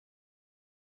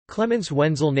Clemens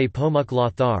Wenzel Nepomuk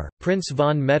Lothar, Prince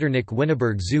von Metternich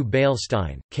Wienerberg zu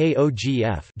Beilstein,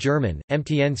 KOGF German,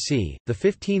 MTNC, the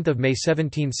 15th of May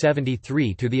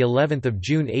 1773 to the 11th of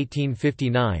June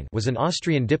 1859, was an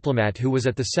Austrian diplomat who was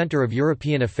at the center of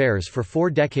European affairs for 4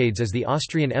 decades as the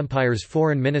Austrian Empire's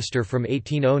foreign minister from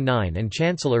 1809 and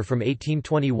chancellor from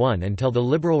 1821 until the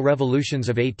liberal revolutions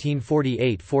of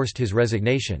 1848 forced his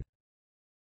resignation.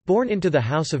 Born into the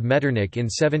House of Metternich in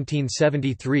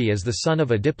 1773 as the son of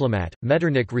a diplomat,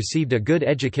 Metternich received a good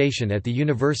education at the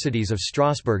universities of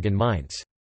Strasbourg and Mainz.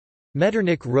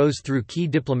 Metternich rose through key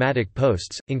diplomatic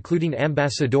posts, including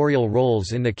ambassadorial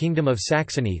roles in the Kingdom of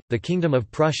Saxony, the Kingdom of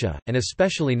Prussia, and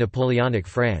especially Napoleonic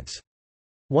France.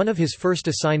 One of his first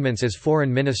assignments as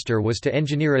foreign minister was to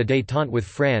engineer a détente with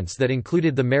France that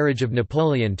included the marriage of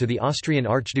Napoleon to the Austrian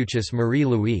Archduchess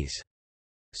Marie-Louise.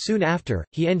 Soon after,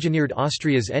 he engineered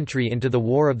Austria's entry into the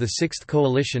War of the Sixth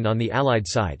Coalition on the Allied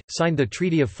side, signed the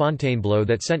Treaty of Fontainebleau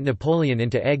that sent Napoleon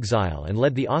into exile and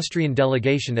led the Austrian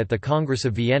delegation at the Congress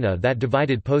of Vienna that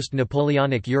divided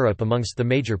post-Napoleonic Europe amongst the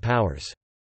major powers.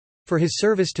 For his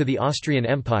service to the Austrian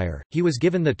Empire, he was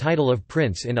given the title of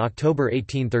Prince in October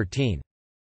 1813.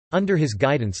 Under his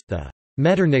guidance, the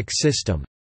Metternich system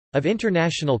of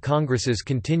international congresses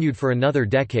continued for another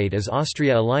decade as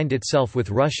Austria aligned itself with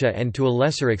Russia and to a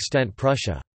lesser extent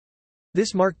Prussia.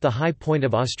 This marked the high point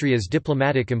of Austria's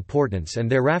diplomatic importance, and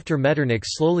thereafter Metternich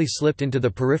slowly slipped into the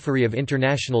periphery of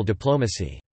international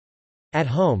diplomacy. At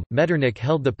home, Metternich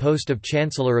held the post of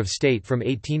Chancellor of State from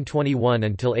 1821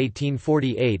 until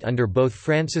 1848 under both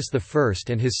Francis I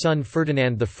and his son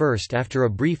Ferdinand I. After a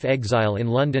brief exile in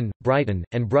London, Brighton,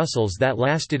 and Brussels that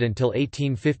lasted until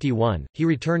 1851, he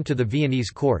returned to the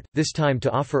Viennese court, this time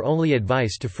to offer only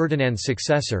advice to Ferdinand's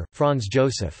successor, Franz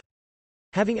Joseph.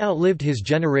 Having outlived his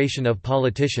generation of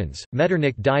politicians,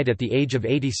 Metternich died at the age of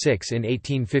 86 in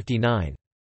 1859.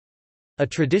 A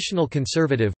traditional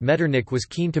conservative, Metternich was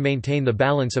keen to maintain the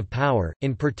balance of power,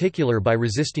 in particular by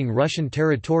resisting Russian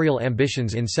territorial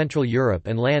ambitions in Central Europe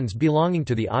and lands belonging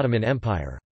to the Ottoman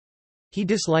Empire. He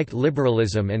disliked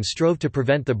liberalism and strove to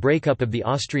prevent the breakup of the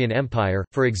Austrian Empire,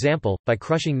 for example, by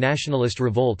crushing nationalist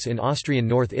revolts in Austrian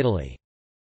North Italy.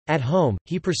 At home,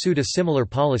 he pursued a similar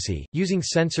policy, using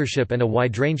censorship and a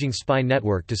wide-ranging spy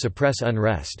network to suppress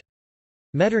unrest.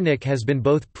 Metternich has been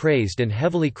both praised and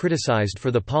heavily criticized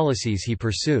for the policies he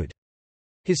pursued.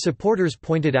 His supporters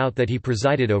pointed out that he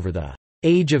presided over the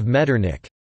 «Age of Metternich»,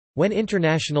 when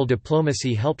international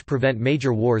diplomacy helped prevent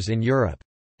major wars in Europe.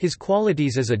 His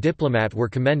qualities as a diplomat were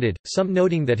commended, some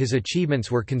noting that his achievements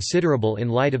were considerable in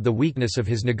light of the weakness of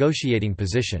his negotiating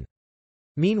position.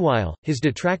 Meanwhile, his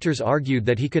detractors argued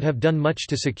that he could have done much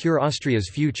to secure Austria's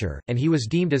future, and he was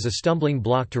deemed as a stumbling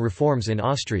block to reforms in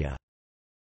Austria.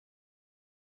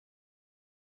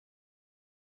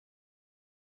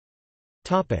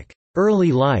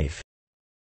 Early life.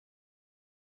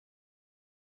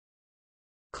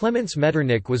 Clemens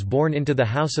Metternich was born into the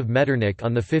House of Metternich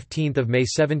on 15 May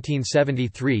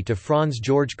 1773 to Franz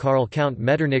Georg Karl Count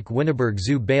Metternich Wienerberg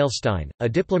zu Beilstein, a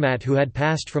diplomat who had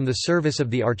passed from the service of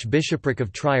the Archbishopric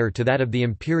of Trier to that of the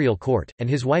imperial court, and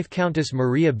his wife Countess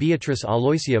Maria Beatrice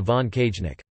Aloysia von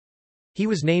Kagenick. He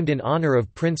was named in honor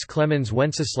of Prince Clemens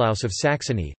Wenceslaus of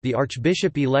Saxony, the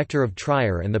Archbishop-Elector of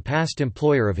Trier and the past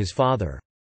employer of his father.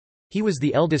 He was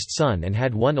the eldest son and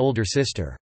had one older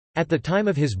sister. At the time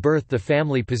of his birth the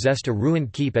family possessed a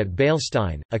ruined keep at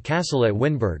Beilstein, a castle at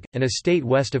Wynberg, an estate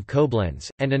west of Koblenz,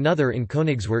 and another in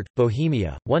Königswert,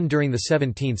 Bohemia, one during the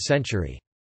 17th century.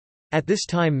 At this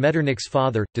time Metternich's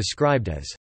father, described as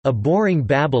a boring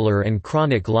babbler and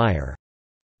chronic liar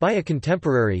by a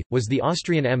contemporary, was the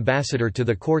Austrian ambassador to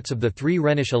the courts of the 3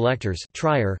 Rhenish electors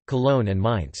Trier, Cologne and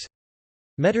Mainz.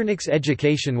 Metternich's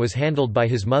education was handled by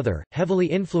his mother, heavily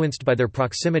influenced by their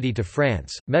proximity to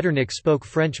France. Metternich spoke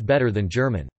French better than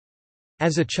German.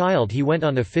 As a child he went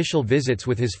on official visits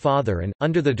with his father and,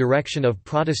 under the direction of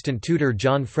Protestant tutor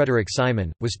John Frederick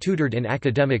Simon, was tutored in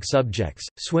academic subjects,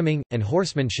 swimming, and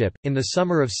horsemanship. In the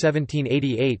summer of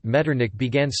 1788 Metternich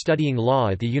began studying law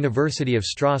at the University of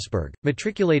Strasbourg,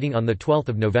 matriculating on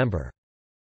 12 November.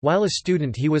 While a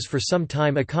student he was for some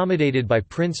time accommodated by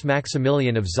Prince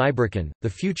Maximilian of Zweibrücken, the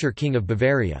future King of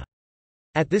Bavaria.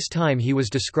 At this time he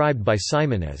was described by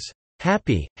Simon as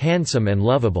happy, handsome and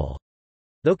lovable,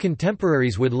 though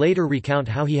contemporaries would later recount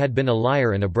how he had been a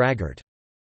liar and a braggart.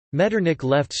 Metternich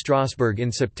left Strasbourg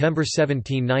in September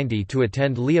 1790 to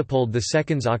attend Leopold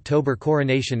II's October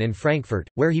coronation in Frankfurt,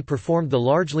 where he performed the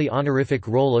largely honorific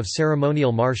role of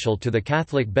ceremonial marshal to the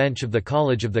Catholic bench of the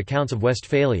College of the Counts of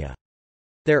Westphalia.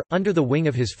 There, under the wing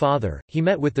of his father, he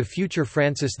met with the future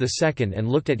Francis II and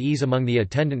looked at ease among the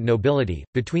attendant nobility.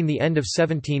 Between the end of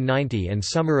 1790 and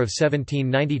summer of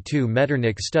 1792,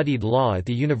 Metternich studied law at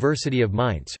the University of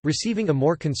Mainz, receiving a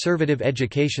more conservative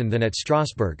education than at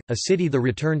Strasbourg, a city the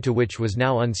return to which was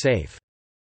now unsafe.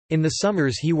 In the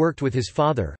summers he worked with his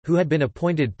father, who had been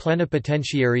appointed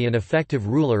plenipotentiary and effective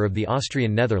ruler of the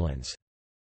Austrian Netherlands.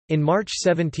 In March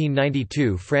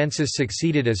 1792 Francis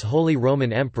succeeded as Holy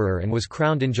Roman Emperor and was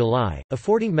crowned in July,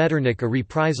 affording Metternich a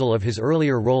reprisal of his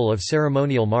earlier role of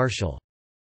ceremonial marshal.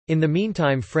 In the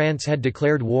meantime France had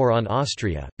declared war on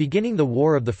Austria, beginning the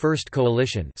War of the First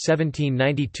Coalition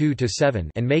 1792–7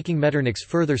 and making Metternich's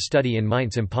further study in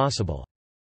Mainz impossible.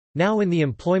 Now in the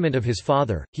employment of his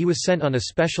father, he was sent on a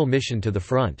special mission to the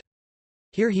front.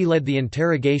 Here he led the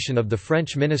interrogation of the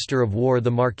French Minister of War the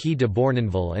Marquis de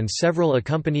Bournonville and several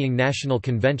accompanying National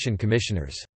Convention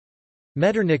commissioners.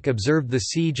 Metternich observed the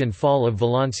siege and fall of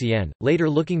Valenciennes, later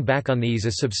looking back on these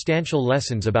as substantial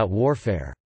lessons about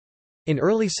warfare. In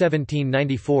early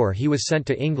 1794 he was sent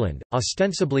to England,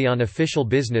 ostensibly on official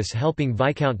business helping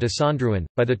Viscount de Sondruen,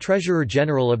 by the Treasurer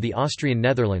General of the Austrian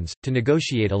Netherlands, to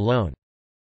negotiate a loan.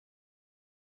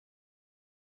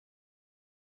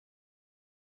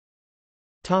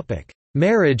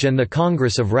 Marriage and the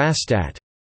Congress of Rastatt.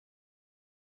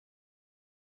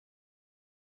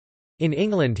 In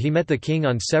England he met the king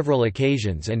on several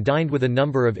occasions and dined with a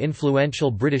number of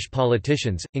influential British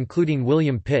politicians, including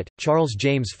William Pitt, Charles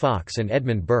James Fox and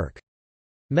Edmund Burke.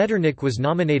 Metternich was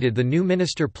nominated the new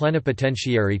minister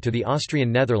plenipotentiary to the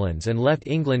Austrian Netherlands and left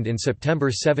England in September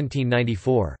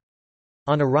 1794.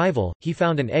 On arrival, he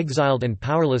found an exiled and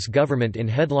powerless government in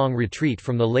headlong retreat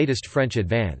from the latest French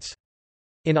advance.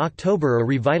 In October a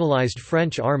revitalized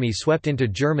French army swept into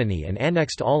Germany and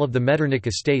annexed all of the Metternich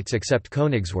estates except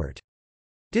Königswert.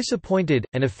 Disappointed,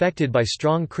 and affected by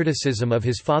strong criticism of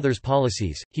his father's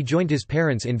policies, he joined his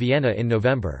parents in Vienna in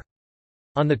November.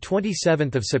 On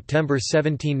 27 September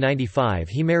 1795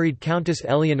 he married Countess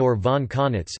Eleonore von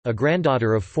Kaunitz, a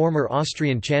granddaughter of former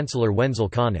Austrian Chancellor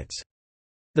Wenzel Kaunitz.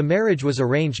 The marriage was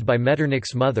arranged by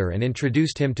Metternich's mother and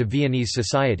introduced him to Viennese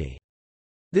society.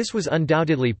 This was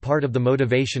undoubtedly part of the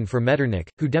motivation for Metternich,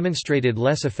 who demonstrated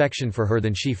less affection for her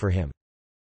than she for him.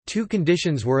 Two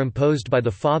conditions were imposed by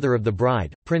the father of the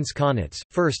bride, Prince Kaunitz.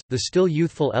 First, the still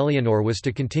youthful Eleonore was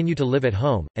to continue to live at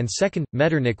home, and second,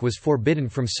 Metternich was forbidden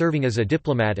from serving as a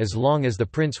diplomat as long as the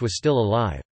prince was still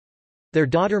alive. Their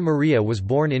daughter Maria was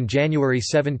born in January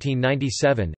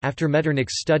 1797. After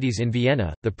Metternich's studies in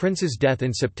Vienna, the prince's death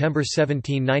in September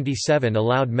 1797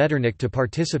 allowed Metternich to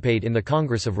participate in the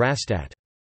Congress of Rastatt.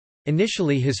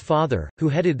 Initially his father, who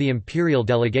headed the imperial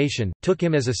delegation, took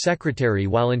him as a secretary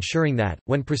while ensuring that,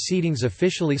 when proceedings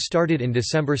officially started in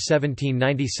December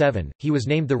 1797, he was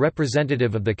named the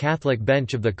representative of the Catholic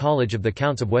bench of the College of the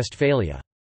Counts of Westphalia.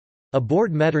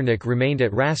 Aboard Metternich remained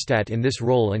at Rastatt in this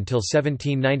role until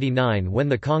 1799 when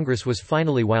the Congress was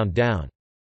finally wound down.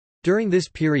 During this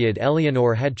period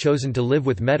Eleonore had chosen to live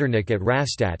with Metternich at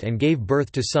Rastatt and gave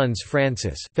birth to sons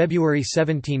Francis February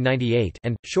 1798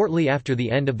 and, shortly after the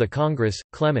end of the Congress,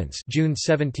 Clemens June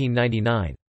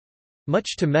 1799.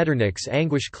 Much to Metternich's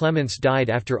anguish Clemens died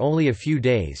after only a few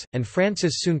days, and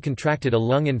Francis soon contracted a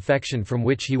lung infection from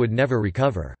which he would never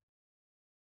recover.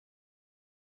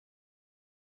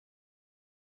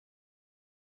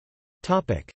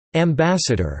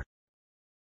 Ambassador.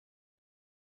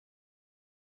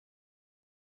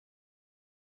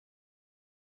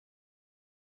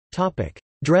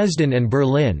 Dresden and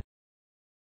Berlin.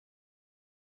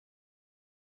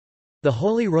 The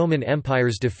Holy Roman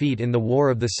Empire's defeat in the War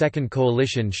of the Second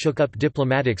Coalition shook up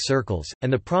diplomatic circles,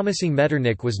 and the promising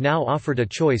Metternich was now offered a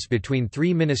choice between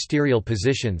three ministerial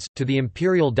positions, to the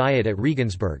Imperial Diet at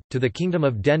Regensburg, to the Kingdom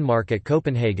of Denmark at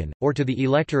Copenhagen, or to the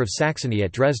Elector of Saxony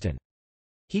at Dresden.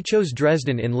 He chose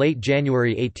Dresden in late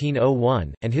January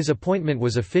 1801, and his appointment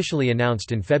was officially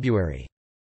announced in February.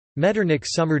 Metternich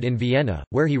summered in Vienna,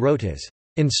 where he wrote his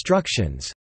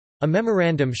 «instructions», a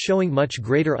memorandum showing much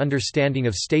greater understanding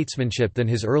of statesmanship than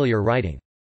his earlier writing.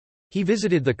 He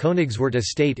visited the Königswert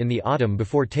estate in the autumn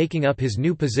before taking up his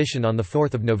new position on 4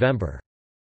 November.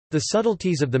 The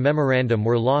subtleties of the memorandum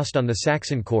were lost on the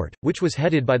Saxon court, which was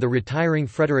headed by the retiring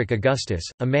Frederick Augustus,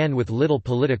 a man with little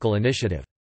political initiative.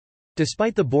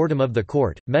 Despite the boredom of the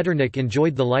court, Metternich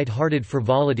enjoyed the light-hearted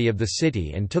frivolity of the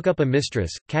city and took up a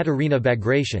mistress, Katharina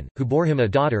Bagration, who bore him a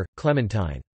daughter,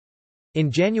 Clementine. In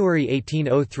January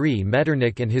 1803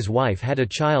 Metternich and his wife had a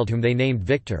child whom they named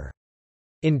Victor.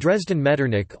 In Dresden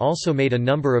Metternich also made a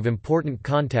number of important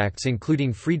contacts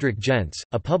including Friedrich Jentz,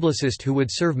 a publicist who would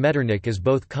serve Metternich as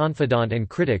both confidant and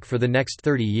critic for the next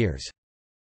 30 years.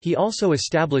 He also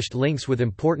established links with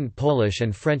important Polish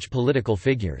and French political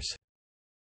figures.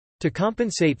 To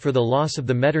compensate for the loss of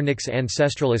the Metternichs'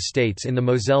 ancestral estates in the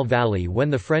Moselle Valley when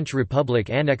the French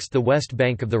Republic annexed the west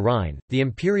bank of the Rhine, the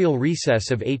imperial recess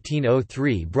of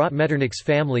 1803 brought Metternich's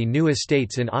family new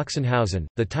estates in Ochsenhausen,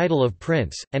 the title of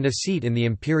prince, and a seat in the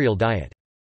imperial diet.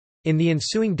 In the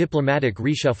ensuing diplomatic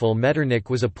reshuffle, Metternich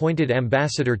was appointed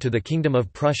ambassador to the Kingdom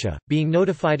of Prussia, being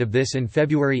notified of this in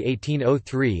February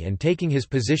 1803 and taking his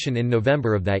position in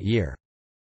November of that year.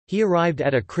 He arrived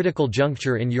at a critical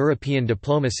juncture in European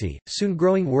diplomacy, soon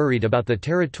growing worried about the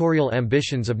territorial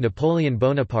ambitions of Napoleon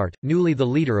Bonaparte, newly the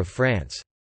leader of France.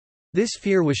 This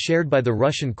fear was shared by the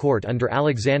Russian court under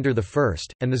Alexander I,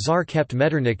 and the Tsar kept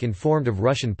Metternich informed of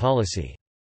Russian policy.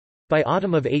 By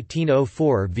autumn of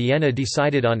 1804, Vienna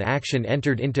decided on action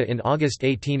entered into in August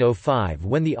 1805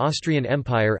 when the Austrian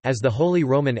Empire, as the Holy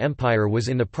Roman Empire was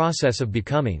in the process of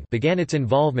becoming, began its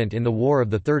involvement in the War of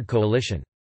the Third Coalition.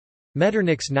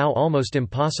 Metternich's now almost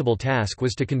impossible task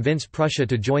was to convince Prussia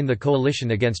to join the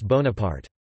coalition against Bonaparte.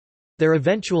 Their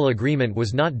eventual agreement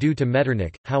was not due to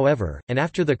Metternich, however, and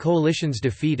after the coalition's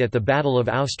defeat at the Battle of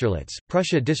Austerlitz,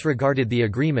 Prussia disregarded the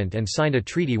agreement and signed a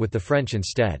treaty with the French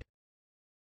instead.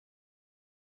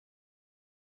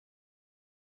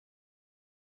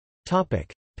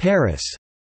 Paris.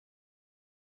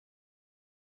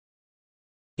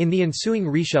 In the ensuing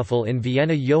reshuffle in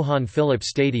Vienna, Johann Philipp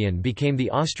Stadion became the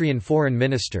Austrian foreign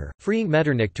minister, freeing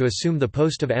Metternich to assume the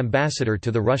post of ambassador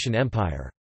to the Russian Empire.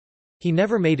 He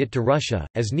never made it to Russia,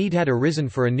 as need had arisen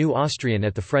for a new Austrian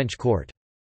at the French court.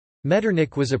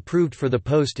 Metternich was approved for the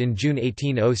post in June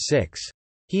 1806.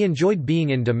 He enjoyed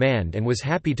being in demand and was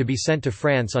happy to be sent to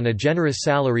France on a generous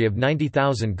salary of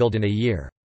 90,000 gulden a year.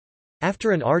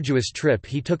 After an arduous trip,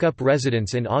 he took up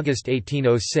residence in August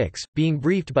 1806, being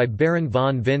briefed by Baron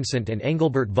von Vincent and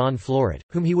Engelbert von Floret,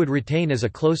 whom he would retain as a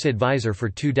close advisor for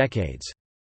 2 decades.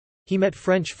 He met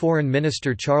French Foreign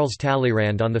Minister Charles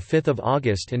Talleyrand on 5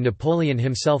 August and Napoleon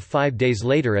himself 5 days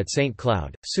later at St.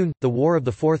 Cloud. Soon, the War of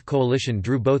the Fourth Coalition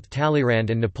drew both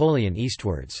Talleyrand and Napoleon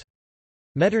eastwards.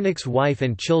 Metternich's wife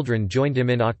and children joined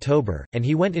him in October, and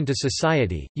he went into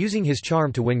society, using his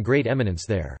charm to win great eminence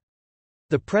there.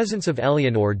 The presence of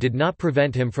Eleanor did not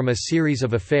prevent him from a series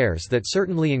of affairs that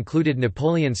certainly included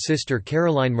Napoleon's sister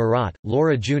Caroline Murat,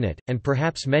 Laura Junot, and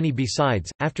perhaps many besides.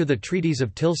 After the treaties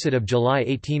of Tilsit of July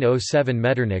 1807,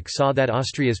 Metternich saw that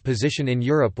Austria's position in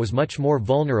Europe was much more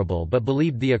vulnerable but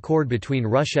believed the accord between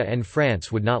Russia and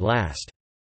France would not last.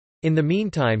 In the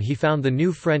meantime, he found the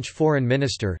new French foreign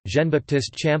minister,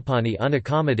 Jean-Baptiste Champagny,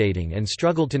 unaccommodating and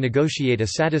struggled to negotiate a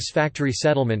satisfactory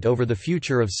settlement over the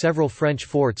future of several French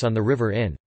forts on the River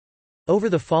Inn. Over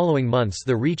the following months,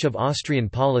 the reach of Austrian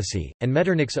policy, and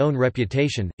Metternich's own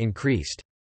reputation, increased.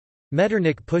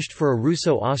 Metternich pushed for a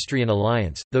Russo-Austrian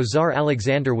alliance, though Tsar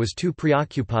Alexander was too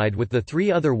preoccupied with the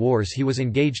 3 other wars he was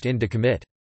engaged in to commit.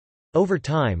 Over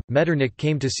time, Metternich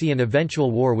came to see an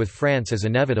eventual war with France as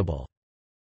inevitable.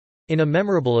 In a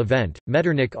memorable event,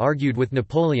 Metternich argued with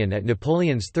Napoleon at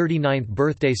Napoleon's 39th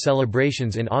birthday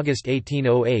celebrations in August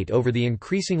 1808 over the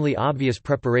increasingly obvious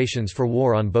preparations for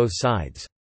war on both sides.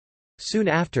 Soon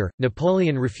after,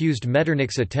 Napoleon refused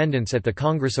Metternich's attendance at the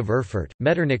Congress of Erfurt.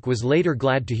 Metternich was later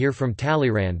glad to hear from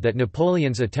Talleyrand that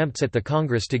Napoleon's attempts at the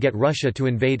Congress to get Russia to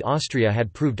invade Austria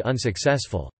had proved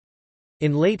unsuccessful.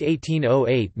 In late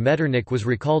 1808, Metternich was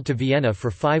recalled to Vienna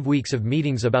for 5 weeks of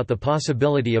meetings about the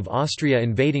possibility of Austria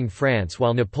invading France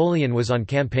while Napoleon was on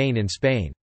campaign in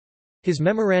Spain. His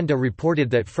memoranda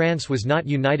reported that France was not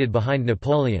united behind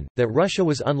Napoleon, that Russia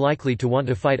was unlikely to want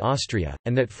to fight Austria,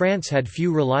 and that France had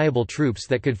few reliable troops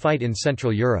that could fight in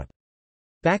Central Europe.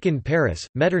 Back in Paris,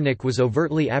 Metternich was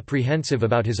overtly apprehensive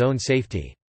about his own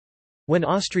safety. When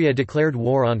Austria declared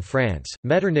war on France,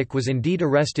 Metternich was indeed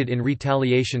arrested in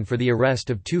retaliation for the arrest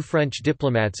of 2 French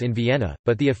diplomats in Vienna,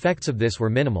 but the effects of this were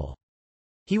minimal.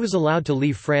 He was allowed to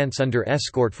leave France under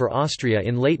escort for Austria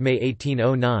in late May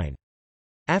 1809.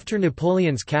 After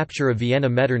Napoleon's capture of Vienna,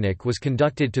 Metternich was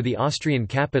conducted to the Austrian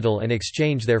capital and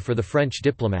exchanged there for the French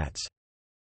diplomats.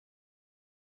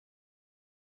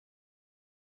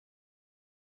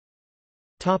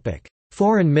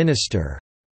 Foreign minister.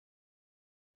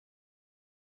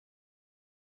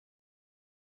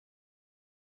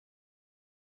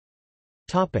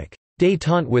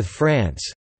 Détente with France.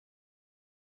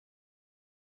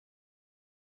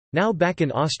 Now back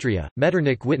in Austria,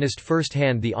 Metternich witnessed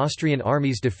firsthand the Austrian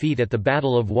army's defeat at the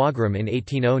Battle of Wagram in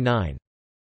 1809.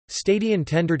 Stadion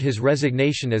tendered his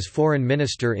resignation as foreign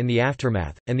minister in the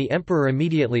aftermath, and the emperor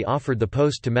immediately offered the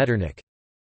post to Metternich.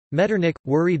 Metternich,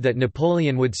 worried that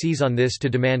Napoleon would seize on this to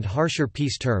demand harsher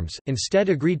peace terms, instead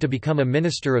agreed to become a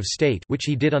Minister of State, which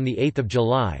he did on 8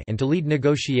 July, and to lead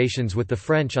negotiations with the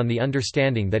French on the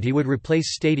understanding that he would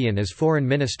replace Stadion as foreign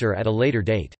minister at a later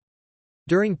date.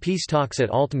 During peace talks at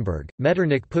Altenburg,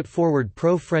 Metternich put forward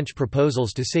pro-French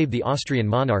proposals to save the Austrian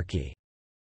monarchy.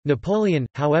 Napoleon,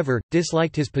 however,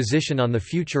 disliked his position on the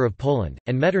future of Poland,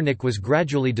 and Metternich was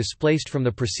gradually displaced from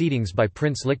the proceedings by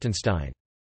Prince Liechtenstein.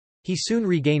 He soon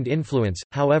regained influence,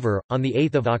 however, on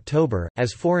 8 October,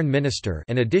 as foreign minister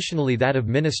and additionally that of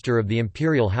minister of the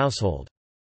imperial household.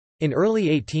 In early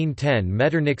 1810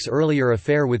 Metternich's earlier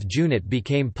affair with Junot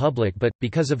became public but,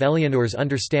 because of Eleanor's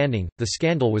understanding, the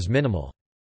scandal was minimal.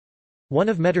 One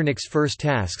of Metternich's first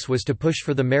tasks was to push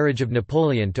for the marriage of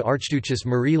Napoleon to Archduchess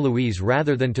Marie-Louise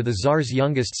rather than to the Tsar's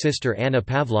youngest sister Anna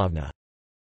Pavlovna.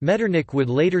 Metternich would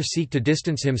later seek to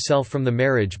distance himself from the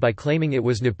marriage by claiming it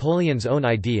was Napoleon's own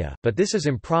idea, but this is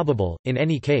improbable. In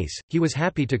any case, he was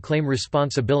happy to claim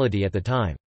responsibility at the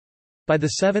time. By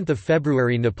 7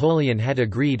 February Napoleon had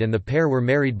agreed and the pair were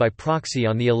married by proxy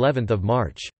on 11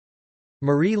 March.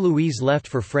 Marie-Louise left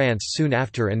for France soon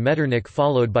after and Metternich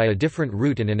followed by a different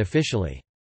route and unofficially.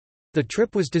 The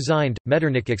trip was designed,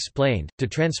 Metternich explained, to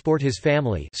transport his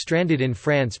family stranded in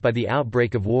France by the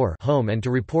outbreak of war home and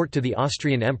to report to the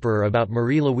Austrian Emperor about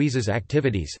Marie-Louise's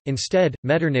activities. Instead,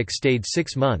 Metternich stayed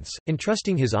 6 months,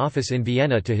 entrusting his office in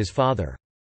Vienna to his father.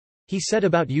 He set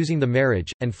about using the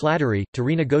marriage, and flattery, to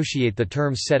renegotiate the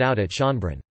terms set out at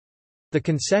Schönbrunn. The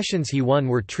concessions he won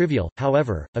were trivial,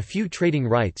 however, a few trading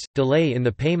rights, delay in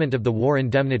the payment of the war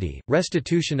indemnity,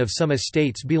 restitution of some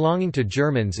estates belonging to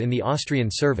Germans in the Austrian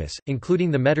service, including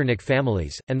the Metternich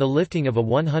families, and the lifting of a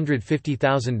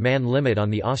 150,000-man limit on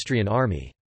the Austrian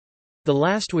army. The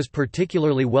last was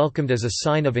particularly welcomed as a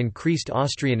sign of increased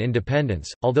Austrian independence,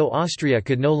 although Austria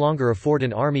could no longer afford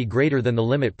an army greater than the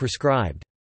limit prescribed.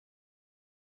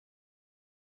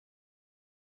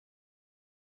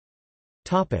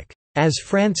 As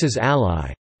France's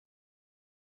ally.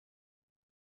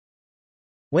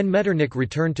 When Metternich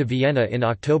returned to Vienna in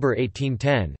October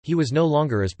 1810, he was no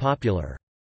longer as popular.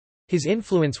 His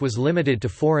influence was limited to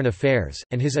foreign affairs,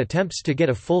 and his attempts to get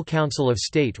a full Council of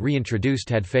State reintroduced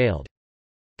had failed.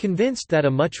 Convinced that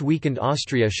a much weakened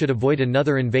Austria should avoid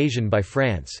another invasion by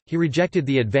France, he rejected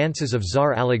the advances of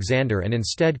Tsar Alexander and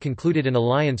instead concluded an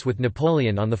alliance with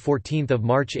Napoleon on 14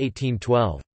 March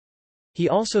 1812. He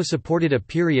also supported a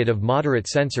period of moderate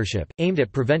censorship, aimed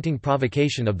at preventing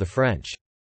provocation of the French.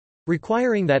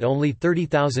 Requiring that only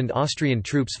 30,000 Austrian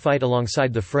troops fight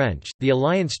alongside the French, the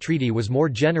alliance treaty was more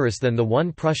generous than the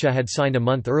one Prussia had signed a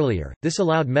month earlier. This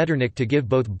allowed Metternich to give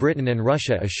both Britain and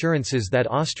Russia assurances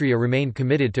that Austria remained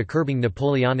committed to curbing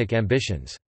Napoleonic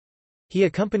ambitions. He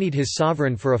accompanied his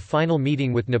sovereign for a final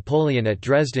meeting with Napoleon at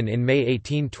Dresden in May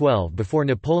 1812 before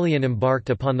Napoleon embarked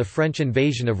upon the French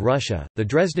invasion of Russia. The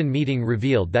Dresden meeting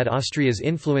revealed that Austria's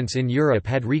influence in Europe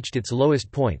had reached its lowest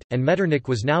point, and Metternich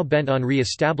was now bent on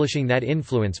re-establishing that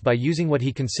influence by using what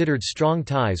he considered strong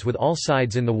ties with all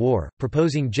sides in the war,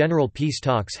 proposing general peace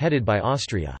talks headed by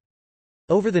Austria.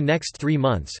 Over the next 3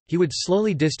 months, he would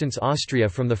slowly distance Austria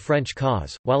from the French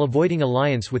cause, while avoiding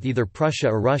alliance with either Prussia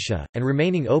or Russia, and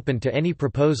remaining open to any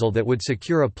proposal that would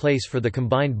secure a place for the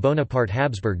combined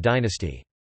Bonaparte-Habsburg dynasty.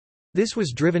 This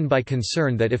was driven by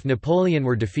concern that if Napoleon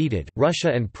were defeated,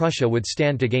 Russia and Prussia would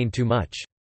stand to gain too much.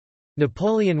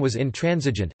 Napoleon was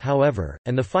intransigent, however,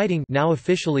 and the fighting, now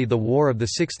officially the War of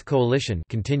the Sixth Coalition,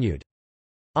 continued.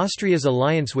 Austria's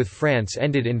alliance with France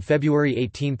ended in February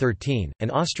 1813, and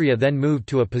Austria then moved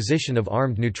to a position of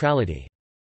armed neutrality.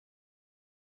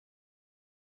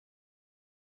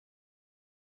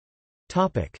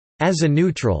 As a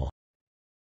neutral.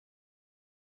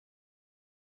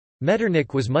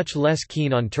 Metternich was much less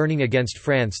keen on turning against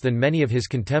France than many of his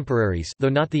contemporaries, though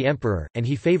not the emperor, and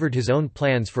he favored his own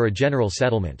plans for a general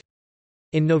settlement.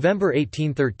 In November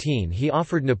 1813 he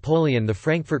offered Napoleon the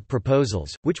Frankfurt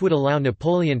Proposals, which would allow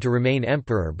Napoleon to remain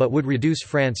emperor but would reduce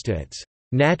France to its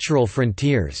 «natural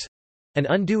frontiers» and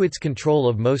undo its control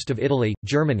of most of Italy,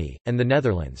 Germany, and the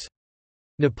Netherlands.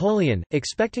 Napoleon,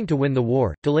 expecting to win the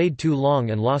war, delayed too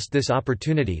long and lost this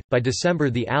opportunity. By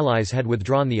December the Allies had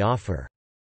withdrawn the offer.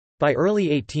 By early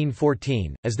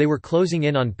 1814, as they were closing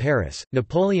in on Paris,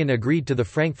 Napoleon agreed to the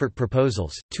Frankfurt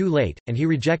Proposals, too late, and he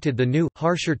rejected the new,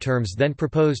 harsher terms then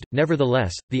proposed.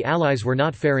 Nevertheless, the Allies were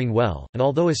not faring well, and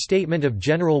although a statement of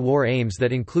general war aims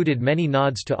that included many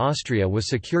nods to Austria was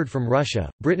secured from Russia,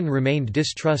 Britain remained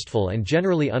distrustful and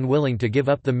generally unwilling to give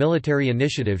up the military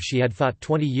initiative she had fought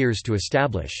 20 years to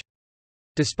establish.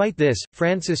 Despite this,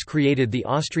 Francis created the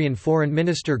Austrian foreign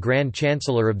minister Grand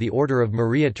Chancellor of the Order of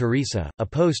Maria Theresa, a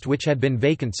post which had been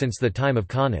vacant since the time of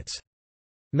Kaunitz.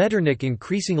 Metternich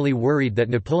increasingly worried that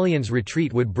Napoleon's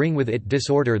retreat would bring with it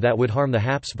disorder that would harm the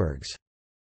Habsburgs.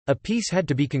 A peace had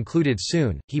to be concluded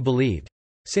soon, he believed.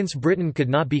 Since Britain could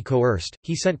not be coerced,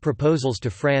 he sent proposals to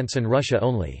France and Russia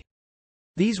only.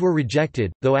 These were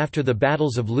rejected, though after the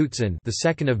battles of Lutzen, the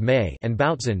 2nd of May, and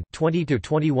Bautzen,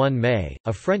 20–21 May,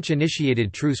 a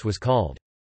French-initiated truce was called.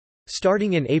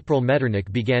 Starting in April,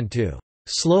 Metternich began to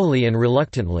slowly and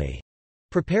reluctantly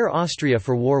prepare Austria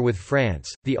for war with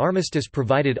France. The armistice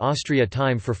provided Austria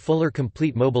time for fuller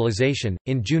complete mobilization.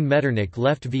 In June, Metternich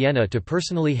left Vienna to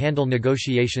personally handle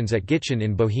negotiations at Gitchen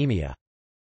in Bohemia.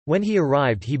 When he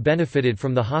arrived, he benefited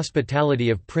from the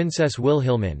hospitality of Princess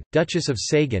Wilhelmine, Duchess of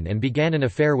Sagan, and began an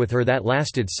affair with her that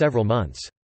lasted several months.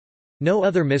 No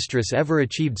other mistress ever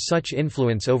achieved such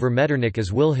influence over Metternich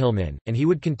as Wilhelmine, and he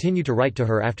would continue to write to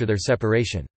her after their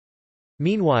separation.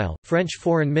 Meanwhile, French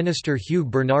Foreign Minister Hugh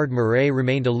Bernard Maret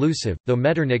remained elusive, though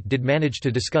Metternich did manage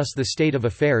to discuss the state of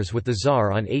affairs with the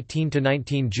Tsar on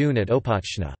 18–19 June at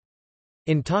Opochna.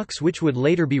 In talks which would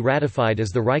later be ratified as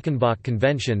the Reichenbach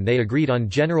Convention, they agreed on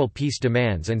general peace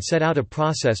demands and set out a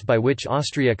process by which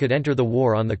Austria could enter the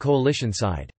war on the coalition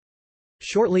side.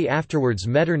 Shortly afterwards,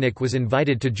 Metternich was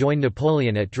invited to join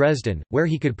Napoleon at Dresden, where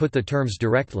he could put the terms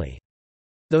directly.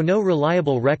 Though no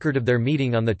reliable record of their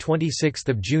meeting on 26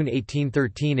 June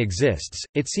 1813 exists,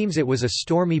 it seems it was a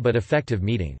stormy but effective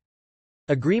meeting.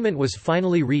 Agreement was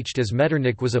finally reached as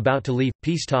Metternich was about to leave.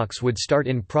 Peace talks would start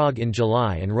in Prague in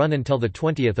July and run until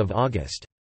 20 August.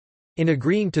 In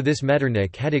agreeing to this,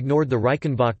 Metternich had ignored the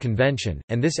Reichenbach Convention,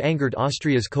 and this angered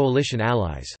Austria's coalition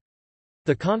allies.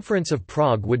 The Conference of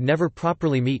Prague would never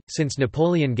properly meet, since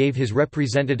Napoleon gave his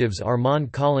representatives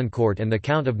Armand Caulaincourt and the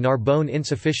Count of Narbonne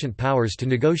insufficient powers to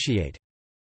negotiate.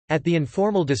 At the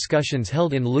informal discussions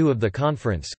held in lieu of the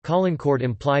conference, Caulaincourt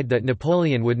implied that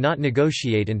Napoleon would not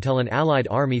negotiate until an Allied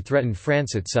army threatened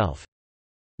France itself.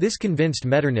 This convinced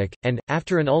Metternich, and,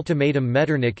 after an ultimatum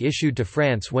Metternich issued to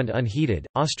France went unheeded,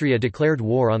 Austria declared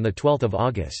war on 12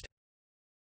 August.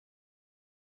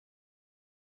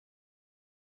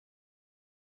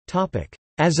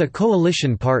 As a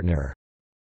coalition partner.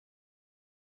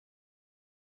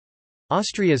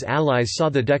 Austria's allies saw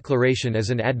the declaration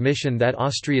as an admission that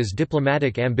Austria's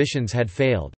diplomatic ambitions had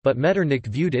failed, but Metternich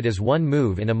viewed it as one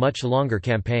move in a much longer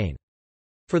campaign.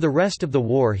 For the rest of the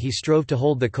war he strove to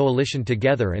hold the coalition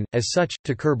together and, as such,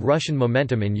 to curb Russian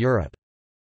momentum in Europe.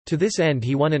 To this end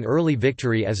he won an early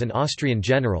victory as an Austrian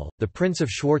general. The Prince of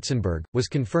Schwarzenberg was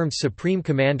confirmed supreme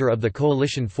commander of the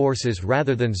coalition forces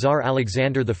rather than Tsar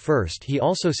Alexander I. He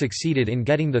also succeeded in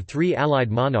getting the three Allied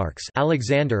monarchs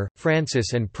Alexander,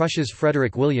 Francis and Prussia's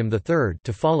Frederick William III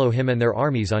to follow him and their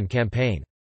armies on campaign.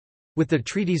 With the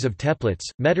treaties of Teplice,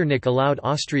 Metternich allowed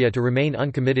Austria to remain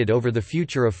uncommitted over the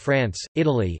future of France,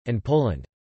 Italy, and Poland.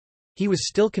 He was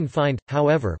still confined,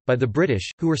 however, by the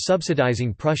British, who were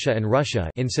subsidizing Prussia and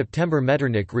Russia. In September,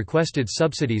 Metternich requested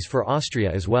subsidies for Austria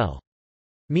as well.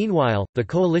 Meanwhile, the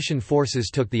coalition forces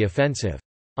took the offensive.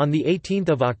 On 18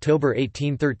 October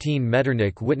 1813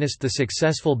 Metternich witnessed the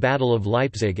successful Battle of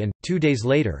Leipzig and, 2 days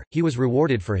later, he was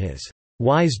rewarded for his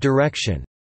wise direction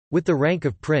with the rank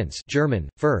of Prince German,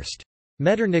 First.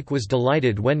 Metternich was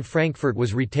delighted when Frankfurt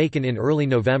was retaken in early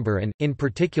November and, in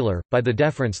particular, by the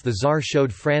deference the Tsar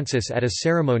showed Francis at a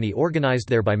ceremony organized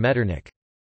there by Metternich.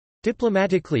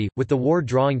 Diplomatically, with the war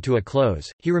drawing to a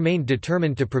close, he remained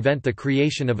determined to prevent the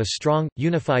creation of a strong,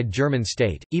 unified German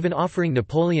state, even offering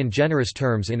Napoleon generous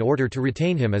terms in order to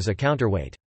retain him as a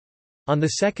counterweight. On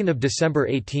 2 December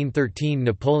 1813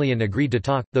 Napoleon agreed to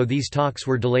talk, though these talks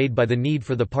were delayed by the need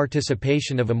for the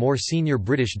participation of a more senior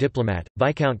British diplomat,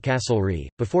 Viscount Castlereagh.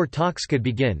 Before talks could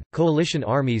begin, coalition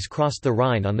armies crossed the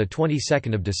Rhine on the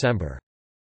 22nd of December.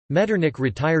 Metternich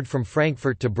retired from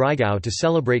Frankfurt to Breisgau to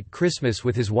celebrate Christmas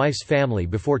with his wife's family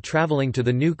before travelling to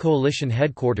the new coalition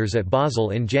headquarters at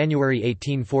Basel in January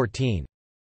 1814.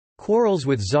 Quarrels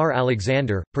with Tsar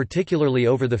Alexander, particularly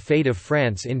over the fate of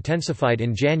France, intensified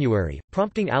in January,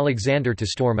 prompting Alexander to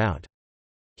storm out.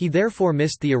 He therefore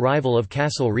missed the arrival of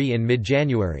Castlereagh in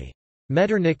mid-January.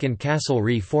 Metternich and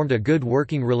Castlereagh formed a good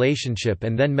working relationship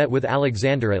and then met with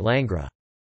Alexander at Langres.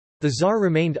 The Tsar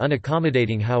remained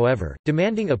unaccommodating however,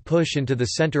 demanding a push into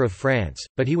the centre of France,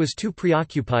 but he was too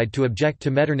preoccupied to object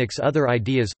to Metternich's other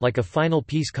ideas, like a final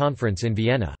peace conference in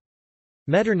Vienna.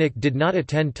 Metternich did not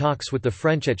attend talks with the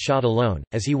French at Châtillon,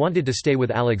 as he wanted to stay with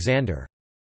Alexander.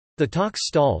 The talks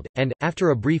stalled, and,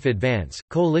 after a brief advance,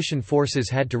 coalition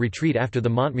forces had to retreat after the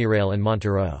Montmirail and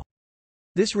Montereau.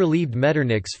 This relieved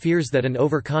Metternich's fears that an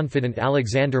overconfident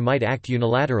Alexander might act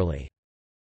unilaterally.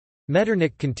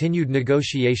 Metternich continued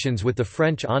negotiations with the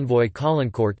French envoy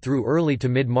Caulaincourt through early to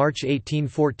mid-March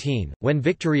 1814, when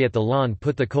victory at the Lahn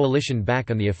put the coalition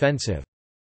back on the offensive.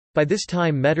 By this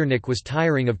time Metternich was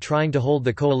tiring of trying to hold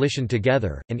the coalition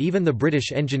together, and even the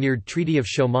British-engineered Treaty of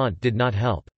Chaumont did not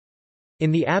help.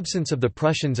 In the absence of the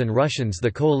Prussians and Russians,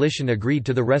 the coalition agreed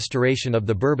to the restoration of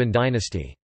the Bourbon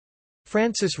dynasty.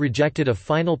 Francis rejected a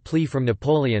final plea from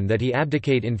Napoleon that he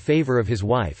abdicate in favour of his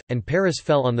wife, and Paris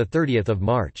fell on 30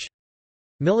 March.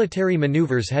 Military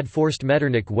manoeuvres had forced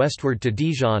Metternich westward to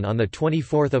Dijon on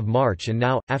 24 March, and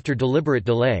now, after deliberate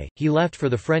delay, he left for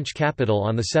the French capital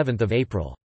on 7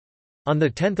 April. On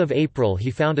 10 April he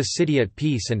found a city at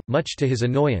peace and, much to his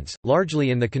annoyance,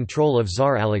 largely in the control of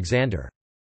Tsar Alexander.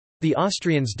 The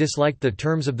Austrians disliked the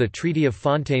terms of the Treaty of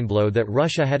Fontainebleau that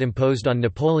Russia had imposed on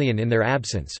Napoleon in their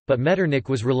absence, but Metternich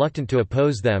was reluctant to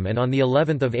oppose them and on the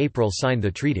 11th of April signed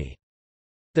the treaty.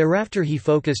 Thereafter he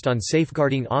focused on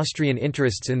safeguarding Austrian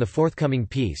interests in the forthcoming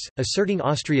peace, asserting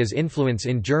Austria's influence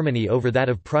in Germany over that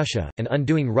of Prussia, and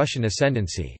undoing Russian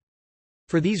ascendancy.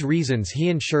 For these reasons he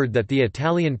ensured that the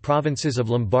Italian provinces of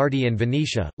Lombardy and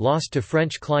Venetia, lost to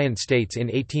French client states in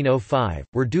 1805,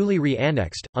 were duly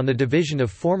re-annexed. On the division of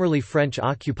formerly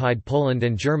French-occupied Poland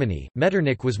and Germany,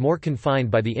 Metternich was more confined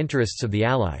by the interests of the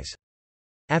Allies.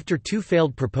 After two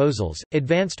failed proposals,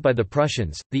 advanced by the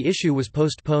Prussians, the issue was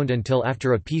postponed until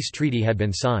after a peace treaty had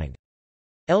been signed.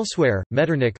 Elsewhere,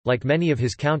 Metternich, like many of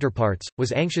his counterparts,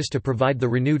 was anxious to provide the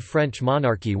renewed French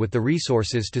monarchy with the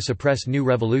resources to suppress new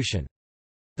revolution.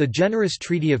 The generous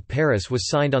Treaty of Paris was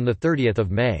signed on 30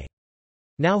 May.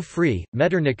 Now free,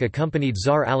 Metternich accompanied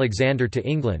Tsar Alexander to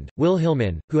England.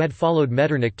 Wilhelmine, who had followed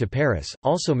Metternich to Paris,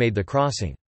 also made the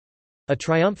crossing. A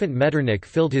triumphant Metternich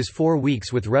filled his 4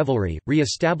 weeks with revelry,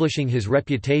 re-establishing his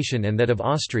reputation and that of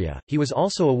Austria. He was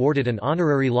also awarded an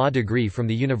honorary law degree from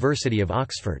the University of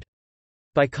Oxford.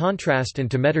 By contrast,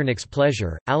 and to Metternich's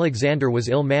pleasure, Alexander was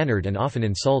ill-mannered and often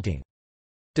insulting.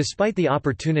 Despite the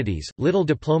opportunities, little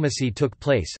diplomacy took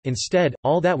place. Instead,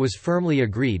 all that was firmly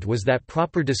agreed was that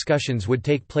proper discussions would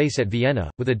take place at Vienna,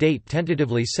 with a date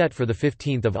tentatively set for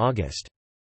 15 August.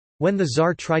 When the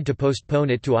Tsar tried to postpone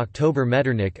it to October,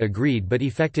 Metternich agreed but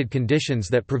effected conditions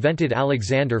that prevented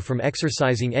Alexander from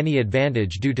exercising any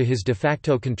advantage due to his de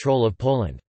facto control of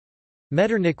Poland.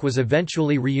 Metternich was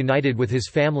eventually reunited with his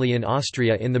family in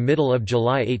Austria in the middle of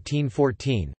July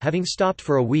 1814, having stopped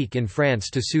for a week in France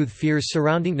to soothe fears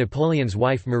surrounding Napoleon's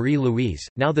wife Marie-Louise,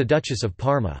 now the Duchess of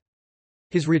Parma.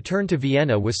 His return to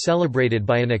Vienna was celebrated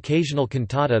by an occasional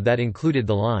cantata that included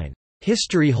the line,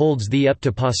 "History holds thee up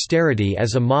to posterity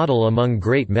as a model among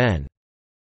great men."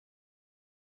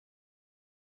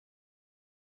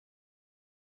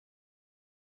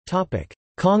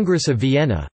 Congress of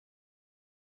Vienna.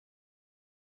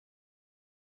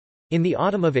 In the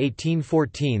autumn of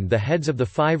 1814 the heads of the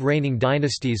 5 reigning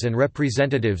dynasties and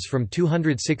representatives from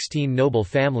 216 noble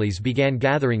families began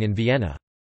gathering in Vienna.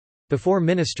 Before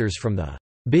ministers from the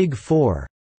Big Four,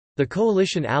 the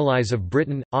coalition allies of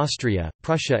Britain, Austria,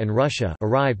 Prussia and Russia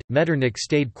arrived, Metternich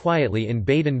stayed quietly in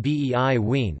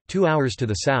Baden-bei-Wien, 2 hours to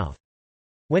the south.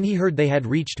 When he heard they had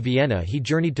reached Vienna he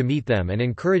journeyed to meet them and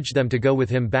encouraged them to go with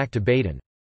him back to Baden.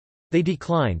 They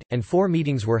declined, and 4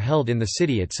 meetings were held in the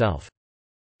city itself.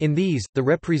 In these, the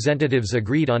representatives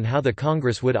agreed on how the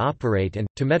Congress would operate and,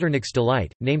 to Metternich's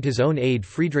delight, named his own aide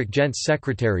Friedrich Gentz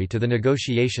secretary to the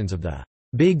negotiations of the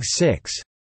Big Six,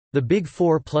 the Big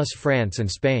Four plus France and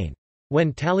Spain.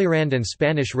 When Talleyrand and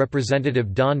Spanish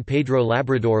representative Don Pedro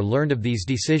Labrador learned of these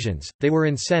decisions, they were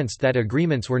incensed that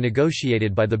agreements were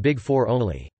negotiated by the Big Four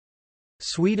only.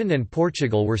 Sweden and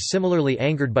Portugal were similarly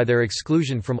angered by their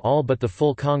exclusion from all but the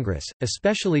full Congress,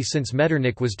 especially since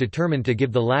Metternich was determined to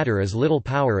give the latter as little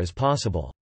power as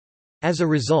possible. As a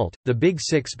result, the Big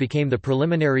Six became the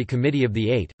preliminary committee of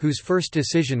the 8, whose first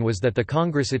decision was that the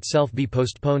Congress itself be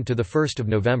postponed to 1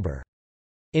 November.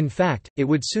 In fact, it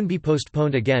would soon be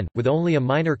postponed again, with only a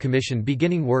minor commission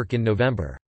beginning work in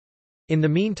November. In the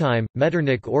meantime,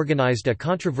 Metternich organized a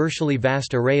controversially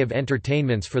vast array of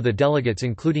entertainments for the delegates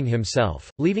including himself.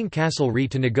 Leaving Castlereagh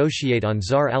to negotiate on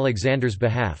Tsar Alexander's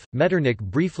behalf, Metternich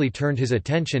briefly turned his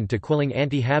attention to quelling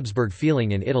anti-Habsburg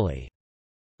feeling in Italy.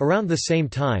 Around the same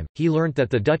time, he learnt that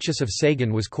the Duchess of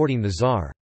Sagan was courting the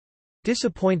Tsar.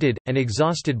 Disappointed, and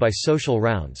exhausted by social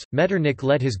rounds, Metternich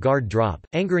let his guard drop,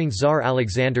 angering Tsar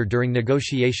Alexander during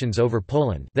negotiations over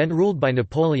Poland, then ruled by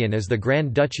Napoleon as the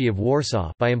Grand Duchy of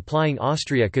Warsaw, by implying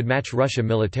Austria could match Russia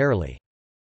militarily.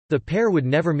 The pair would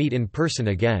never meet in person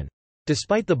again.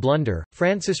 Despite the blunder,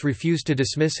 Francis refused to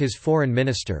dismiss his foreign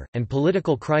minister, and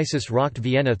political crisis rocked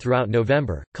Vienna throughout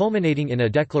November, culminating in a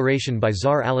declaration by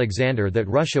Tsar Alexander that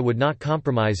Russia would not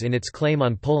compromise in its claim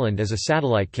on Poland as a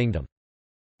satellite kingdom.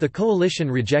 The coalition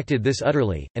rejected this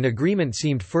utterly, and agreement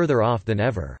seemed further off than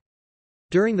ever.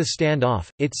 During the standoff,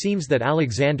 it seems that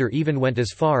Alexander even went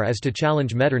as far as to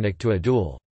challenge Metternich to a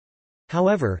duel.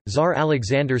 However, Tsar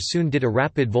Alexander soon did a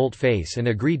rapid volte-face and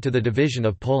agreed to the division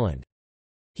of Poland.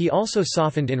 He also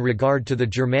softened in regard to the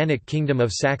Germanic Kingdom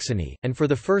of Saxony, and for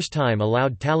the first time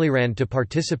allowed Talleyrand to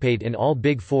participate in all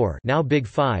Big Four, now Big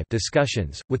Five,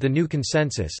 discussions. With the new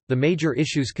consensus, the major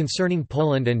issues concerning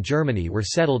Poland and Germany were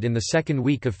settled in the second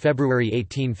week of February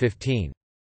 1815.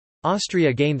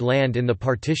 Austria gained land in the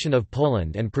partition of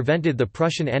Poland and prevented the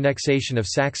Prussian annexation of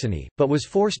Saxony, but was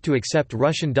forced to accept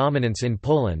Russian dominance in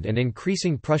Poland and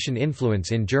increasing Prussian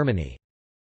influence in Germany.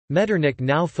 Metternich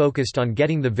now focused on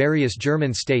getting the various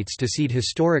German states to cede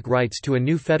historic rights to a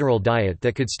new federal diet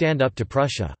that could stand up to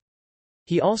Prussia.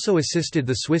 He also assisted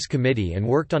the Swiss Committee and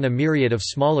worked on a myriad of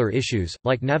smaller issues,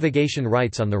 like navigation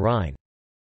rights on the Rhine.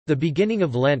 The beginning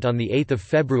of Lent on 8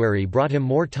 February brought him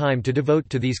more time to devote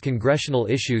to these congressional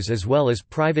issues as well as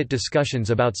private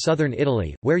discussions about southern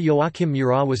Italy, where Joachim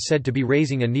Murat was said to be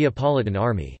raising a Neapolitan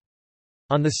army.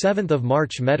 On 7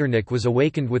 March Metternich was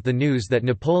awakened with the news that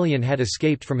Napoleon had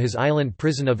escaped from his island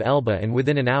prison of Elba and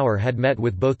within an hour had met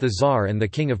with both the Tsar and the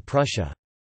King of Prussia.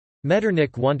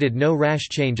 Metternich wanted no rash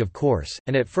change of course,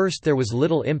 and at first there was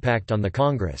little impact on the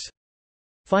Congress.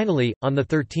 Finally, on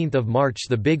 13 March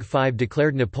the Big Five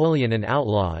declared Napoleon an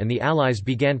outlaw and the Allies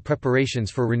began preparations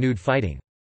for renewed fighting.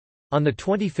 On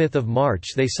 25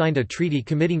 March they signed a treaty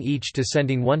committing each to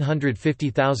sending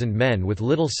 150,000 men with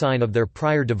little sign of their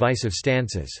prior divisive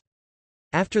stances.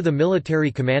 After the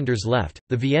military commanders left,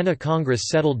 the Vienna Congress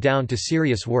settled down to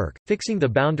serious work, fixing the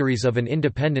boundaries of an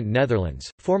independent Netherlands,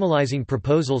 formalizing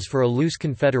proposals for a loose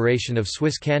confederation of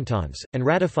Swiss cantons, and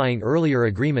ratifying earlier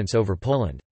agreements over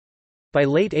Poland. By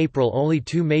late April only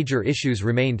two major issues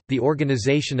remained, the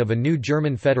organization of a new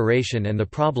German federation and the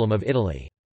problem of Italy.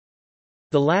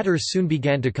 The latter soon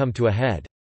began to come to a head.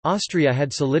 Austria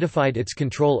had solidified its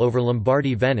control over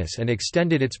Lombardy-Venice and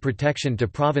extended its protection to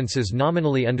provinces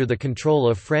nominally under the control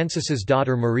of Francis's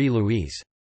daughter Marie-Louise.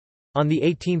 On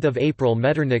 18 April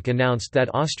Metternich announced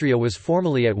that Austria was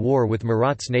formally at war with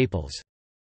Murat's Naples.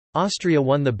 Austria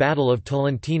won the Battle of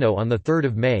Tolentino on 3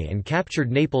 May and captured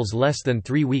Naples less than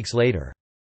 3 weeks later.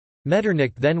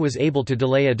 Metternich then was able to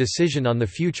delay a decision on the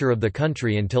future of the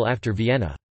country until after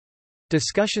Vienna.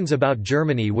 Discussions about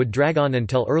Germany would drag on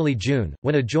until early June,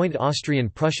 when a joint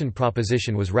Austrian-Prussian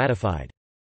proposition was ratified.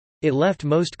 It left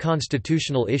most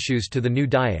constitutional issues to the new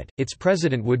Diet. Its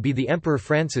president would be the Emperor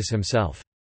Francis himself.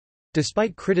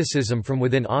 Despite criticism from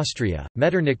within Austria,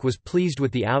 Metternich was pleased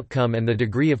with the outcome and the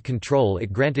degree of control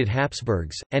it granted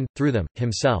Habsburgs, and, through them,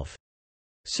 himself.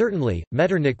 Certainly,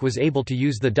 Metternich was able to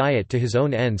use the Diet to his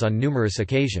own ends on numerous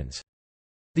occasions.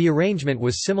 The arrangement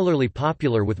was similarly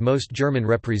popular with most German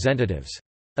representatives.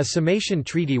 A summation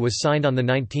treaty was signed on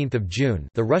 19 June,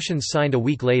 the Russians signed a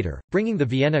week later, bringing the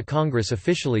Vienna Congress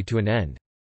officially to an end.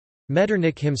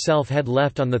 Metternich himself had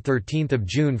left on 13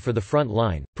 June for the front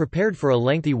line, prepared for a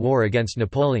lengthy war against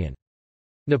Napoleon.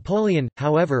 Napoleon,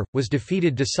 however, was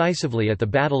defeated decisively at the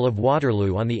Battle of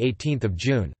Waterloo on 18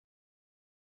 June.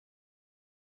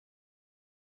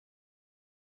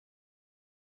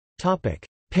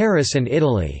 Paris and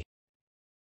Italy.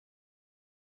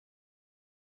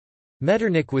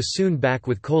 Metternich was soon back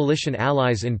with coalition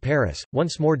allies in Paris,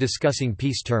 once more discussing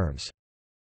peace terms.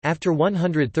 After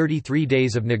 133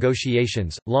 days of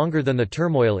negotiations, longer than the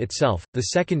turmoil itself, the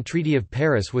Second Treaty of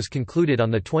Paris was concluded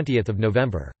on 20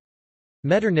 November.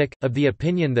 Metternich, of the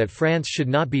opinion that France should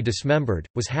not be dismembered,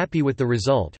 was happy with the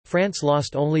result. France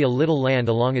lost only a little land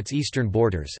along its eastern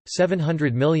borders,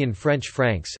 700 million French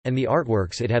francs, and the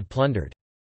artworks it had plundered.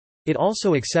 It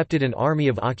also accepted an army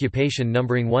of occupation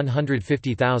numbering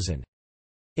 150,000.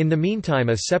 In the meantime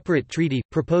a separate treaty,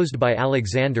 proposed by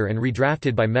Alexander and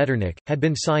redrafted by Metternich, had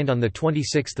been signed on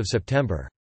 26 September.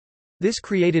 This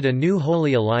created a new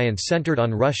Holy Alliance centered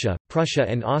on Russia, Prussia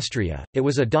and Austria. It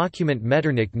was a document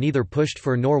Metternich neither pushed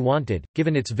for nor wanted,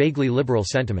 given its vaguely liberal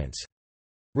sentiments.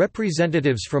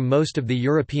 Representatives from most of the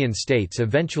European states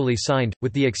eventually signed,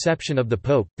 with the exception of the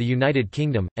Pope, the United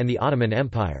Kingdom, and the Ottoman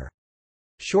Empire.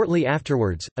 Shortly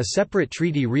afterwards, a separate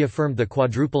treaty reaffirmed the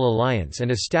Quadruple Alliance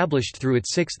and established through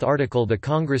its 6th article the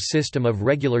Congress system of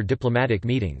regular diplomatic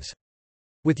meetings.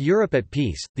 With Europe at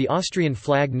peace, the Austrian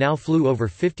flag now flew over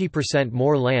 50%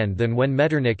 more land than when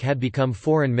Metternich had become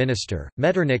foreign minister.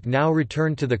 Metternich now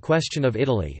returned to the question of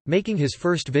Italy, making his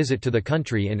first visit to the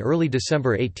country in early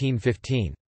December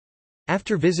 1815.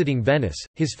 After visiting Venice,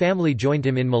 his family joined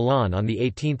him in Milan on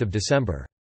 18 December.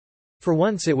 For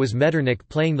once it was Metternich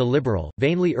playing the liberal,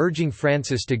 vainly urging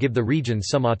Francis to give the region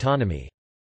some autonomy.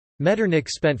 Metternich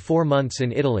spent 4 months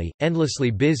in Italy, endlessly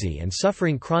busy and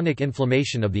suffering chronic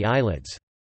inflammation of the eyelids.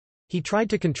 He tried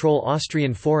to control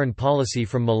Austrian foreign policy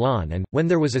from Milan and, when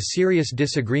there was a serious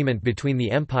disagreement between the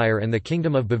Empire and the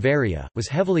Kingdom of Bavaria, was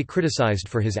heavily criticized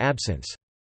for his absence.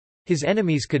 His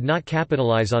enemies could not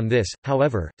capitalize on this,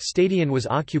 however. Stadion was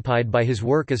occupied by his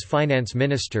work as finance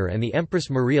minister, and the Empress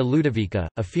Maria Ludovica,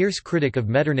 a fierce critic of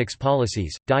Metternich's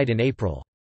policies, died in April.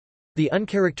 The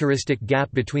uncharacteristic gap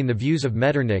between the views of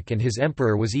Metternich and his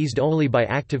emperor was eased only by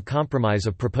active compromise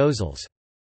of proposals.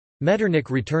 Metternich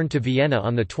returned to Vienna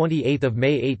on 28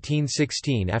 May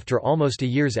 1816 after almost a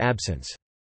year's absence.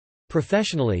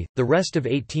 Professionally, the rest of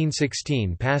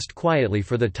 1816 passed quietly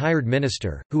for the tired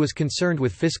minister, who was concerned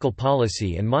with fiscal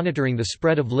policy and monitoring the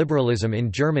spread of liberalism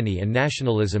in Germany and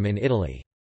nationalism in Italy.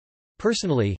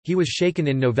 Personally, he was shaken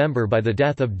in November by the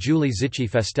death of Julie Zichy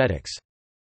Festetics.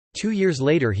 2 years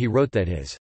later he wrote that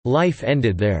his life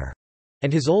ended there,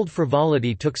 and his old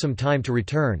frivolity took some time to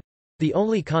return. The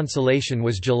only consolation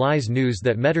was July's news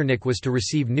that Metternich was to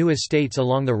receive new estates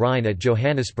along the Rhine at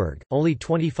Johannesburg, only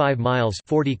 25 miles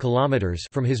 (40 kilometers)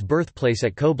 from his birthplace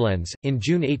at Koblenz. In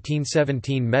June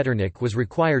 1817 Metternich was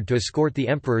required to escort the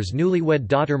emperor's newlywed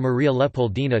daughter Maria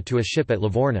Leopoldina to a ship at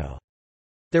Livorno.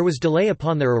 There was delay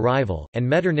upon their arrival, and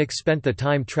Metternich spent the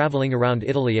time travelling around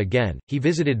Italy again. He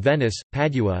visited Venice,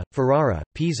 Padua, Ferrara,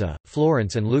 Pisa,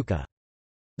 Florence and Lucca.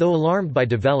 Though alarmed by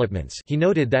developments, he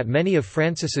noted that many of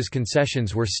Francis's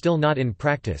concessions were still not in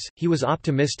practice. He was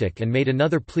optimistic and made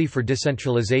another plea for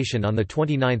decentralization on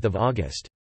 29 August.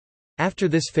 After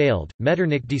this failed,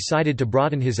 Metternich decided to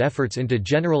broaden his efforts into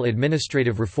general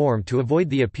administrative reform to avoid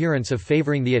the appearance of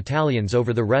favoring the Italians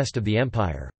over the rest of the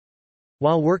empire.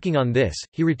 While working on this,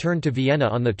 he returned to Vienna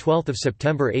on 12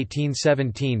 September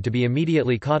 1817 to be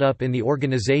immediately caught up in the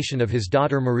organization of his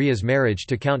daughter Maria's marriage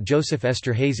to Count Joseph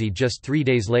Esterhazy just 3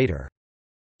 days later.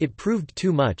 It proved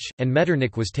too much, and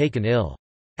Metternich was taken ill.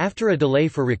 After a delay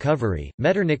for recovery,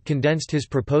 Metternich condensed his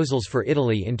proposals for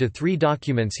Italy into 3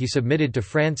 documents he submitted to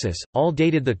Francis, all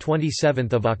dated 27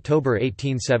 October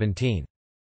 1817.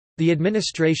 The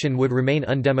administration would remain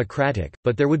undemocratic,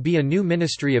 but there would be a new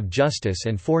Ministry of Justice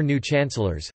and 4 new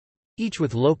chancellors—each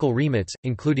with local remits,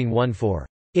 including one for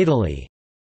Italy.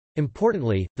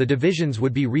 Importantly, the divisions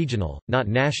would be regional, not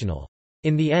national.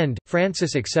 In the end,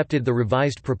 Francis accepted the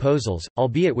revised proposals,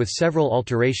 albeit with several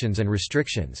alterations and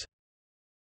restrictions.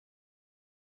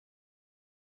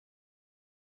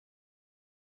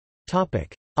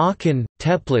 Aachen,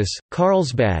 Teplice,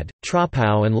 Karlsbad,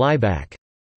 Troppau and Laibach.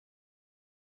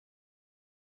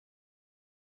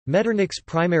 Metternich's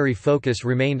primary focus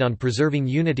remained on preserving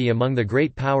unity among the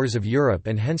great powers of Europe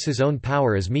and hence his own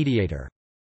power as mediator.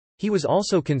 He was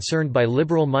also concerned by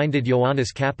liberal-minded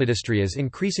Ioannis Kapodistria's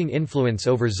increasing influence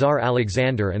over Tsar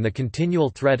Alexander and the continual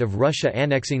threat of Russia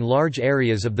annexing large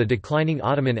areas of the declining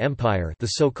Ottoman Empire, the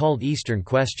so-called Eastern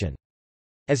Question.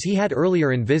 As he had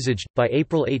earlier envisaged, by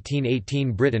April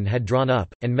 1818 Britain had drawn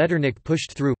up, and Metternich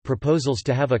pushed through, proposals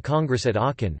to have a congress at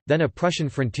Aachen, then a Prussian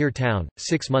frontier town,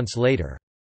 6 months later.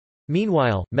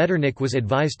 Meanwhile, Metternich was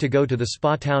advised to go to the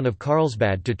spa town of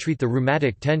Karlsbad to treat the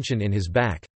rheumatic tension in his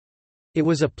back. It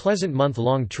was a pleasant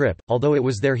month-long trip, although it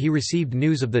was there he received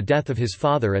news of the death of his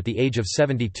father at the age of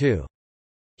 72.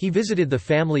 He visited the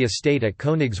family estate at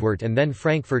Königswert and then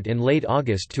Frankfurt in late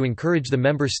August to encourage the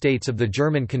member states of the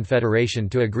German Confederation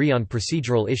to agree on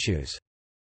procedural issues.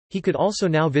 He could also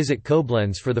now visit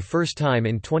Koblenz for the first time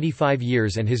in 25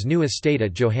 years and his new estate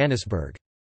at Johannesburg.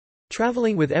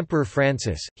 Traveling with Emperor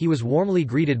Francis, he was warmly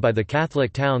greeted by the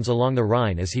Catholic towns along the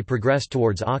Rhine as he progressed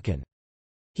towards Aachen.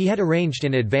 He had arranged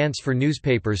in advance for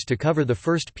newspapers to cover the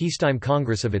first peacetime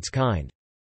congress of its kind.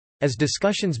 As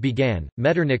discussions began,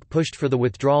 Metternich pushed for the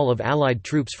withdrawal of Allied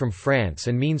troops from France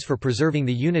and means for preserving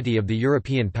the unity of the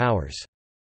European powers.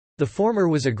 The former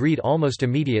was agreed almost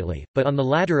immediately, but on the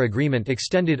latter agreement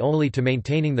extended only to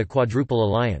maintaining the Quadruple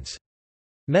Alliance.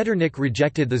 Metternich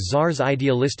rejected the Tsar's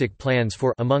idealistic plans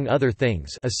for, among other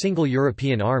things, a single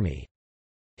European army.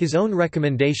 His own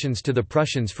recommendations to the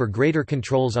Prussians for greater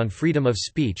controls on freedom of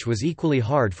speech was equally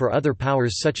hard for other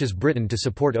powers such as Britain to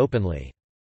support openly.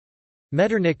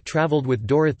 Metternich travelled with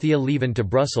Dorothea Lieven to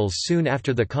Brussels soon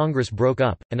after the Congress broke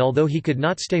up, and although he could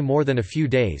not stay more than a few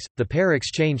days, the pair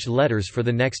exchanged letters for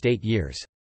the next 8 years.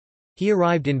 He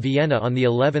arrived in Vienna on the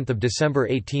 11th of December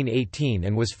 1818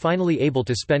 and was finally able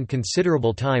to spend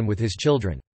considerable time with his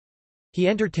children. He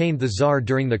entertained the Tsar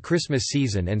during the Christmas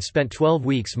season and spent 12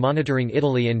 weeks monitoring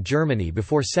Italy and Germany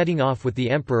before setting off with the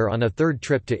Emperor on a third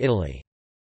trip to Italy.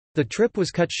 The trip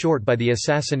was cut short by the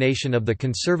assassination of the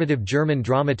conservative German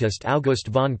dramatist August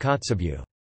von Kotzebue.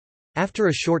 After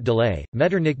a short delay,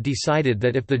 Metternich decided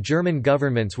that if the German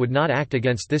governments would not act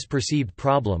against this perceived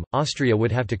problem, Austria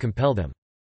would have to compel them.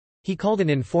 He called an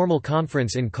informal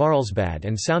conference in Karlsbad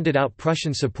and sounded out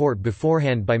Prussian support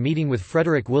beforehand by meeting with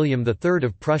Frederick William III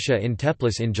of Prussia in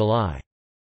Teplice in July.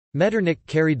 Metternich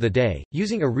carried the day,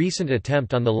 using a recent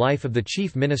attempt on the life of the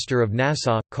chief minister of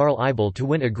Nassau, Karl Eibel, to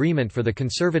win agreement for the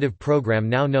conservative program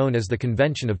now known as the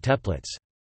Convention of Teplitz.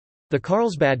 The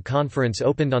Karlsbad conference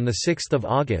opened on 6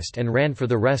 August and ran for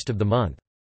the rest of the month.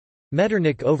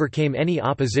 Metternich overcame any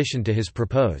opposition to his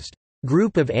proposed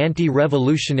group of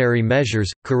anti-revolutionary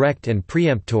measures, correct and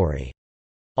preemptory,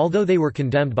 although they were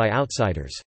condemned by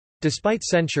outsiders. Despite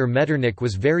censure, Metternich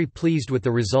was very pleased with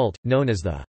the result, known as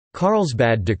the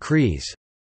Karlsbad Decrees.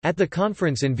 At the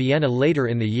conference in Vienna later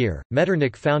in the year,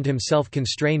 Metternich found himself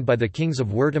constrained by the kings of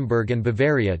Württemberg and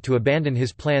Bavaria to abandon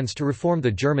his plans to reform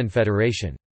the German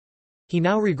Federation. He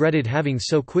now regretted having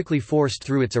so quickly forced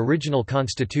through its original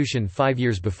constitution 5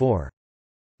 years before.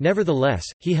 Nevertheless,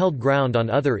 he held ground on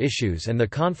other issues and the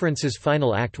conference's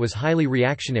final act was highly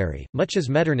reactionary, much as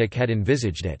Metternich had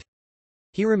envisaged it.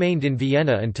 He remained in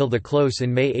Vienna until the close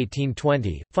in May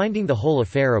 1820, finding the whole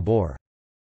affair a bore.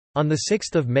 On 6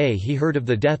 May he heard of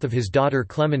the death of his daughter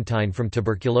Clementine from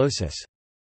tuberculosis.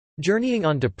 Journeying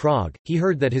on to Prague, he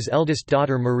heard that his eldest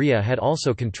daughter Maria had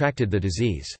also contracted the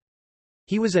disease.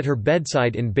 He was at her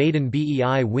bedside in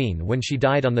Baden-bei Wien when she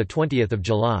died on 20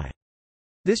 July.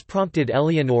 This prompted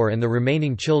Eleanor and the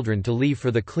remaining children to leave for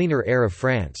the cleaner air of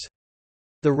France.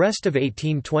 The rest of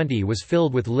 1820 was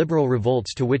filled with liberal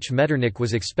revolts to which Metternich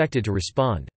was expected to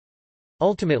respond.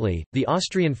 Ultimately, the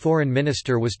Austrian foreign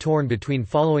minister was torn between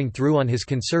following through on his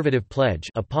conservative pledge,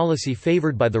 a policy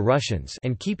favored by the Russians,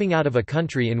 and keeping out of a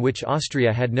country in which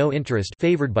Austria had no interest,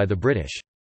 favored by the British.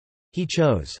 He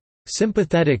chose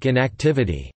sympathetic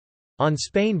inactivity on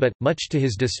Spain but, much to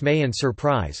his dismay and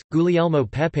surprise, Guglielmo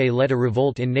Pepe led a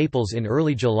revolt in Naples in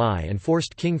early July and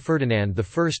forced King Ferdinand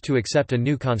I to accept a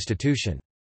new constitution.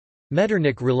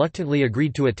 Metternich reluctantly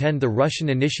agreed to attend the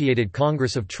Russian-initiated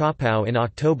Congress of Troppau in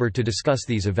October to discuss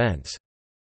these events.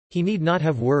 He need not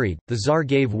have worried, the Tsar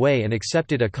gave way and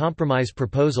accepted a compromise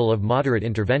proposal of moderate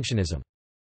interventionism.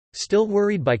 Still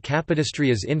worried by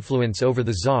Kapodistria's influence over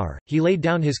the Tsar, he laid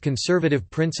down his conservative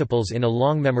principles in a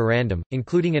long memorandum,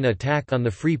 including an attack on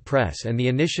the free press and the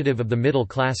initiative of the middle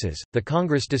classes. The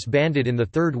Congress disbanded in the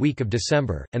third week of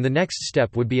December, and the next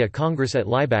step would be a Congress at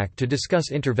Laibach to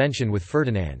discuss intervention with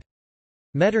Ferdinand.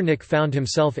 Metternich found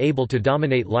himself able to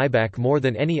dominate Laibach more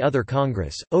than any other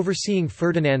Congress, overseeing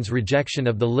Ferdinand's rejection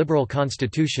of the liberal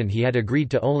constitution he had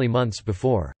agreed to only months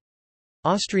before.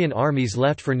 Austrian armies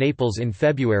left for Naples in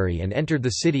February and entered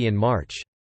the city in March.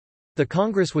 The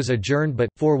Congress was adjourned but,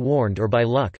 forewarned or by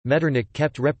luck, Metternich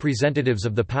kept representatives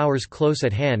of the powers close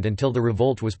at hand until the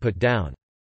revolt was put down.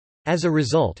 As a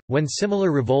result, when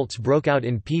similar revolts broke out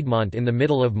in Piedmont in the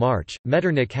middle of March,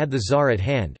 Metternich had the Tsar at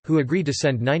hand, who agreed to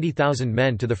send 90,000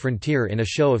 men to the frontier in a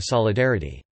show of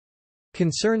solidarity.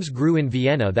 Concerns grew in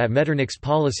Vienna that Metternich's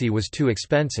policy was too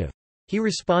expensive. He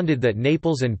responded that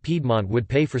Naples and Piedmont would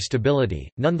pay for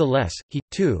stability. Nonetheless, he,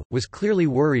 too, was clearly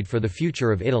worried for the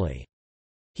future of Italy.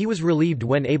 He was relieved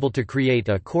when able to create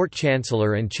a court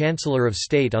chancellor and chancellor of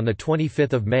state on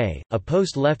 25 May, a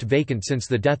post left vacant since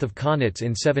the death of Kaunitz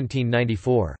in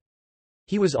 1794.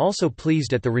 He was also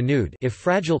pleased at the renewed, if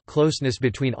fragile, closeness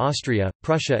between Austria,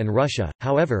 Prussia and Russia,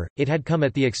 however, it had come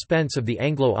at the expense of the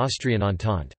Anglo-Austrian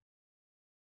Entente.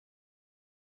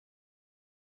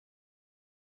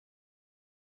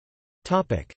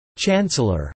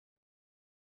 Chancellor.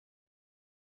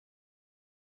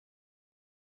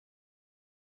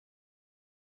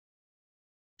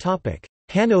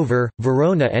 Hanover,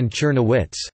 Verona and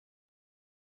Czernowitz.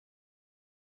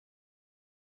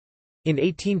 In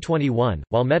 1821,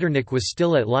 while Metternich was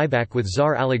still at Laibach with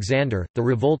Tsar Alexander, the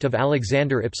revolt of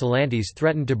Alexander Ypsilantis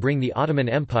threatened to bring the Ottoman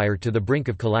Empire to the brink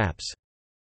of collapse.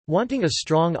 Wanting a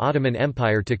strong Ottoman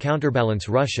Empire to counterbalance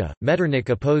Russia, Metternich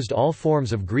opposed all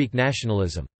forms of Greek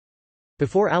nationalism.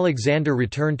 Before Alexander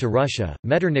returned to Russia,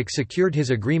 Metternich secured his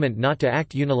agreement not to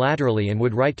act unilaterally and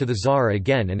would write to the Tsar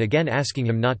again and again asking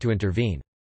him not to intervene.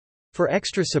 For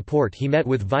extra support he met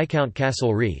with Viscount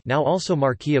Castlereagh, now also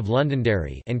Marquis of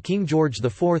Londonderry, and King George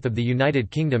IV of the United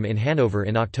Kingdom in Hanover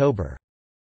in October.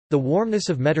 The warmness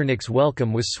of Metternich's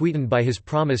welcome was sweetened by his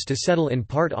promise to settle in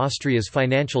part Austria's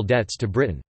financial debts to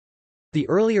Britain. The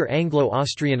earlier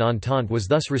Anglo-Austrian Entente was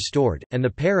thus restored, and the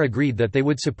pair agreed that they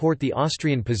would support the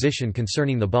Austrian position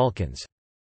concerning the Balkans.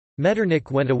 Metternich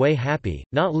went away happy,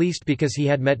 not least because he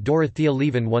had met Dorothea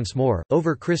Levin once more.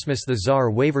 Over Christmas the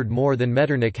Tsar wavered more than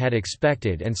Metternich had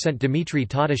expected and sent Dmitry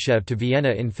Tatashev to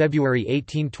Vienna in February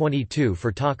 1822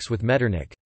 for talks with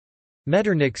Metternich.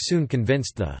 Metternich soon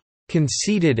convinced the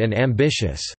conceited and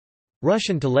ambitious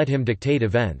Russian to let him dictate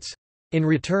events. In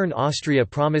return, Austria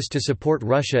promised to support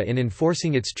Russia in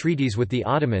enforcing its treaties with the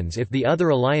Ottomans if the other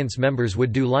alliance members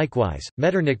would do likewise.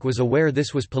 Metternich was aware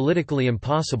this was politically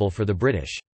impossible for the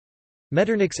British.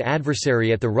 Metternich's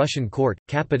adversary at the Russian court,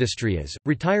 Kapodistrias,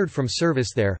 retired from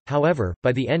service there. However,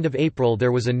 by the end of April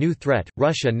there was a new threat,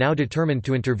 Russia now determined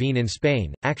to intervene in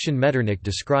Spain, action Metternich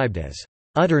described as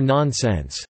utter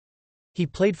nonsense. He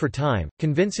played for time,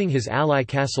 convincing his ally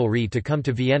Castlereagh to come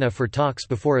to Vienna for talks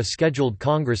before a scheduled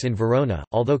Congress in Verona,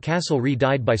 although Castlereagh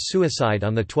died by suicide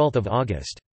on 12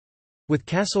 August. With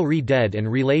Castlereagh dead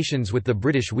and relations with the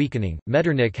British weakening,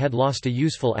 Metternich had lost a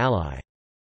useful ally.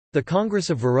 The Congress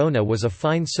of Verona was a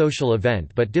fine social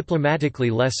event but diplomatically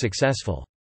less successful.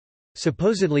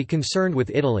 Supposedly concerned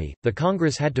with Italy, the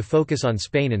Congress had to focus on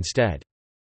Spain instead.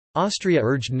 Austria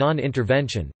urged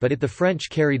non-intervention, but the French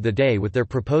carried the day with their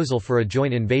proposal for a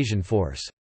joint invasion force.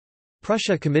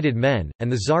 Prussia committed men,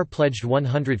 and the Tsar pledged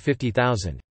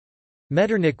 150,000.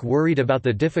 Metternich worried about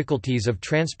the difficulties of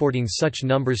transporting such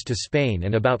numbers to Spain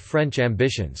and about French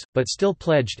ambitions, but still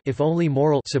pledged if only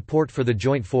moral support for the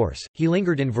joint force. He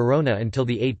lingered in Verona until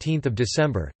 18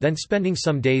 December, then spending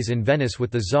some days in Venice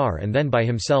with the Tsar and then by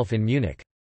himself in Munich.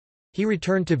 He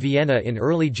returned to Vienna in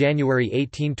early January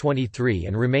 1823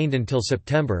 and remained until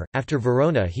September. After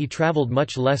Verona he travelled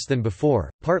much less than before,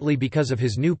 partly because of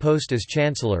his new post as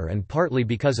Chancellor and partly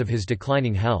because of his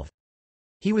declining health.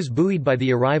 He was buoyed by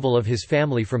the arrival of his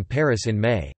family from Paris in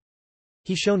May.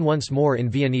 He shone once more in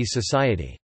Viennese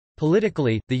society.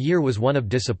 Politically, the year was one of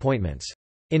disappointments.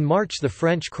 In March the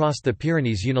French crossed the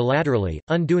Pyrenees unilaterally,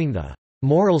 undoing the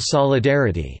moral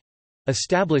solidarity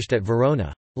established at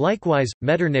Verona. Likewise,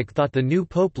 Metternich thought the new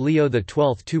Pope Leo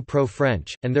XII too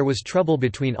pro-French, and there was trouble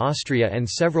between Austria and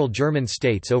several German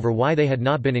states over why they had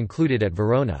not been included at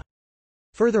Verona.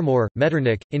 Furthermore,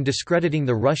 Metternich, in discrediting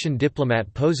the Russian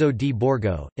diplomat Pozzo di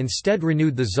Borgo, instead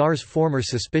renewed the Tsar's former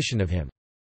suspicion of him.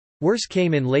 Worse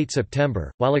came in late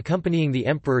September, while accompanying the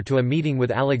emperor to a meeting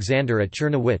with Alexander at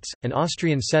Czernowitz, an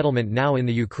Austrian settlement now in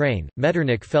the Ukraine.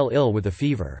 Metternich fell ill with a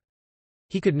fever.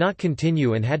 He could not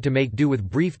continue and had to make do with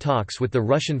brief talks with the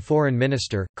Russian foreign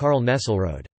minister, Karl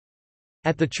Nesselrode.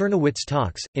 At the Czernowitz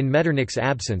talks, in Metternich's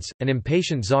absence, an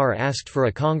impatient Tsar asked for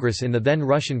a congress in the then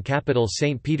Russian capital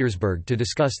St. Petersburg to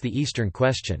discuss the Eastern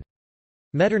question.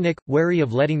 Metternich, wary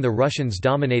of letting the Russians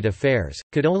dominate affairs,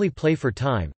 could only play for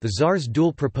time. The Tsar's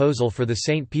dual proposal for the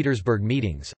St. Petersburg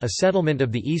meetings, a settlement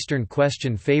of the Eastern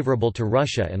question favorable to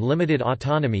Russia and limited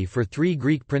autonomy for 3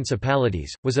 Greek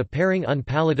principalities, was a pairing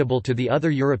unpalatable to the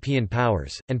other European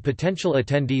powers, and potential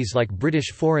attendees like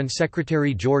British Foreign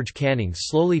Secretary George Canning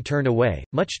slowly turned away,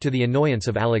 much to the annoyance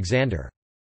of Alexander.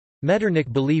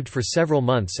 Metternich believed for several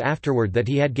months afterward that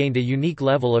he had gained a unique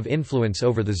level of influence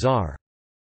over the Tsar.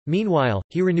 Meanwhile,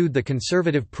 he renewed the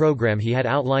conservative program he had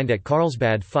outlined at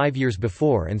Karlsbad 5 years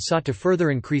before and sought to further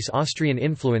increase Austrian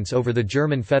influence over the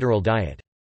German Federal Diet.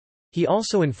 He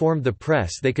also informed the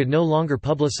press they could no longer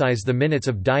publicize the minutes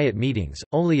of Diet meetings,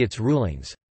 only its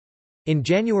rulings. In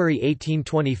January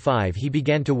 1825 he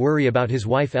began to worry about his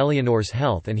wife Eleanor's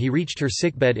health and he reached her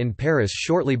sickbed in Paris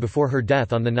shortly before her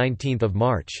death on 19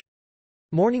 March.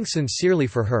 Mourning sincerely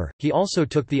for her, he also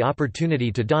took the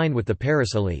opportunity to dine with the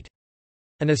Paris elite.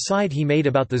 An aside he made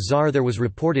about the Tsar there was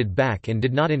reported back and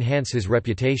did not enhance his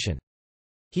reputation.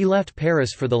 He left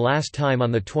Paris for the last time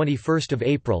on 21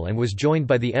 April and was joined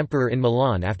by the Emperor in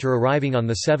Milan after arriving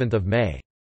on 7 May.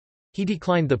 He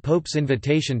declined the Pope's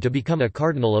invitation to become a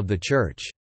cardinal of the Church.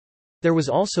 There was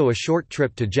also a short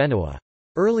trip to Genoa.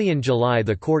 Early in July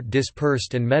the court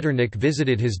dispersed and Metternich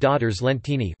visited his daughters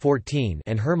Lentini 14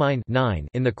 and Hermine 9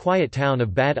 in the quiet town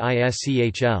of Bad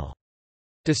Ischl.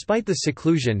 Despite the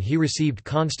seclusion he received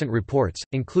constant reports,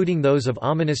 including those of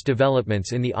ominous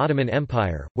developments in the Ottoman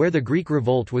Empire, where the Greek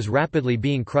revolt was rapidly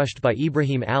being crushed by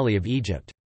Ibrahim Ali of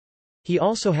Egypt. He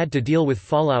also had to deal with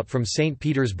fallout from St.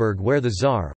 Petersburg where the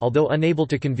Tsar, although unable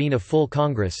to convene a full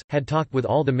Congress, had talked with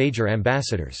all the major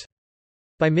ambassadors.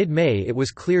 By mid-May it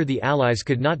was clear the Allies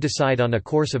could not decide on a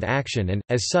course of action and,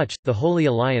 as such, the Holy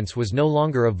Alliance was no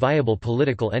longer a viable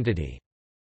political entity.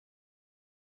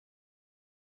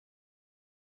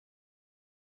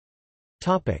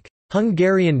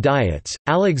 Hungarian Diets,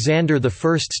 Alexander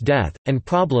I's death, and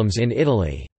problems in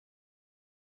Italy.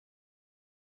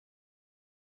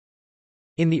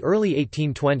 In the early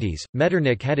 1820s,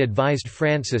 Metternich had advised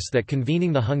Francis that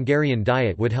convening the Hungarian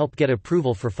Diet would help get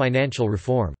approval for financial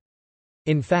reform.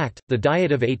 In fact, the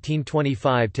Diet of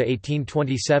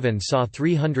 1825–1827 saw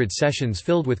 300 sessions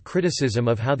filled with criticism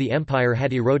of how the empire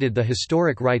had eroded the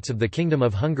historic rights of the Kingdom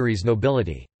of Hungary's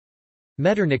nobility.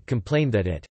 Metternich complained that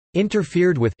it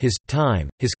interfered with his time,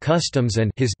 his customs and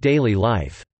his daily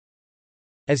life,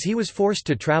 as he was forced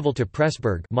to travel to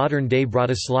Pressburg, modern-day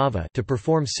Bratislava, to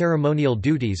perform ceremonial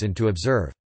duties and to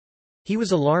observe. He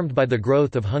was alarmed by the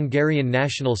growth of Hungarian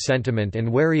national sentiment and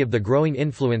wary of the growing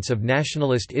influence of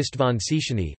nationalist István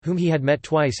Széchenyi, whom he had met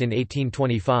twice in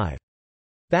 1825.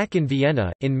 Back in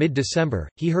Vienna, in mid-December,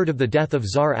 he heard of the death of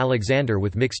Tsar Alexander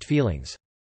with mixed feelings.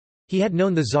 He had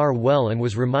known the Tsar well and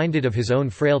was reminded of his own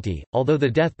frailty, although the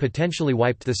death potentially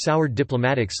wiped the soured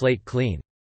diplomatic slate clean.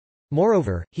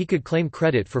 Moreover, he could claim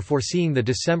credit for foreseeing the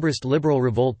Decembrist liberal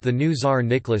revolt the new Tsar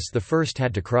Nicholas I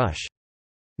had to crush.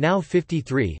 Now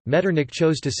 53, Metternich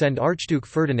chose to send Archduke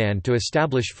Ferdinand to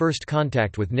establish first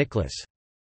contact with Nicholas.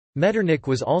 Metternich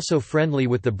was also friendly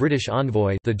with the British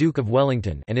envoy, the Duke of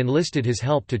Wellington, and enlisted his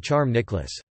help to charm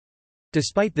Nicholas.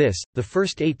 Despite this, the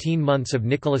first 18 months of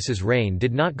Nicholas's reign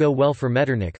did not go well for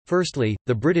Metternich. Firstly,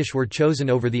 the British were chosen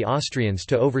over the Austrians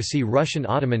to oversee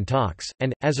Russian-Ottoman talks,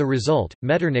 and, as a result,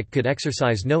 Metternich could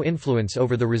exercise no influence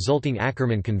over the resulting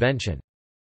Ackermann Convention.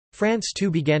 France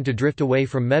too began to drift away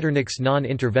from Metternich's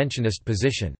non-interventionist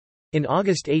position. In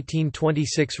August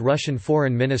 1826, Russian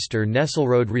Foreign Minister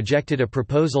Nesselrode rejected a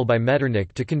proposal by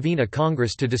Metternich to convene a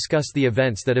congress to discuss the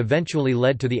events that eventually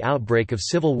led to the outbreak of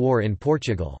civil war in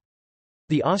Portugal.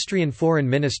 The Austrian foreign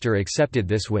minister accepted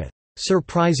this with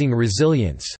surprising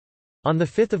resilience. On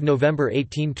 5 November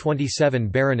 1827,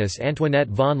 Baroness Antoinette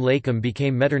von Lacum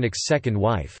became Metternich's second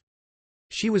wife.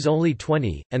 She was only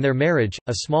 20, and their marriage,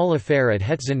 a small affair at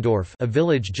Hetzendorf, a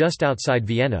village just outside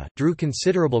Vienna, drew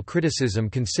considerable criticism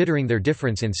considering their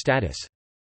difference in status.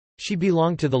 She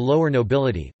belonged to the lower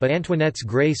nobility, but Antoinette's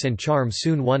grace and charm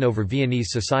soon won over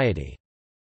Viennese society.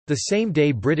 The same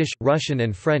day British, Russian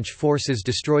and French forces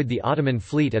destroyed the Ottoman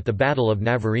fleet at the Battle of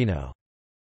Navarino.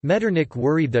 Metternich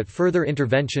worried that further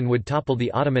intervention would topple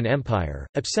the Ottoman Empire,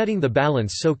 upsetting the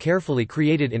balance so carefully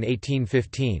created in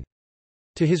 1815.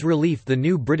 To his relief, the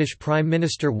new British Prime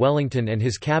Minister Wellington and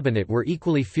his cabinet were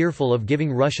equally fearful of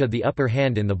giving Russia the upper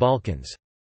hand in the Balkans.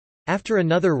 After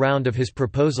another round of his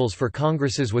proposals for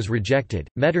congresses was rejected,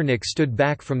 Metternich stood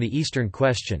back from the Eastern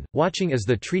question, watching as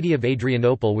the Treaty of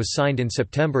Adrianople was signed in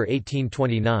September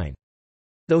 1829.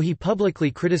 Though he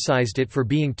publicly criticized it for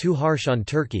being too harsh on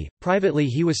Turkey, privately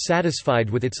he was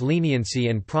satisfied with its leniency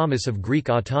and promise of Greek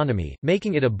autonomy,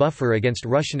 making it a buffer against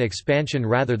Russian expansion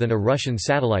rather than a Russian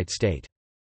satellite state.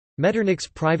 Metternich's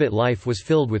private life was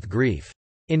filled with grief.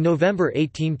 In November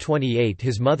 1828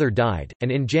 his mother died,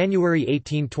 and in January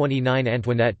 1829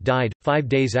 Antoinette died, 5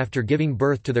 days after giving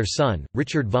birth to their son,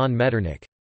 Richard von Metternich.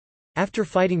 After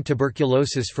fighting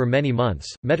tuberculosis for many months,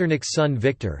 Metternich's son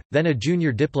Victor, then a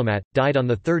junior diplomat, died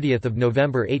on 30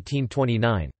 November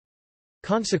 1829.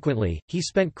 Consequently, he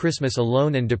spent Christmas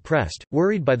alone and depressed,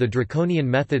 worried by the draconian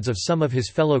methods of some of his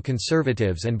fellow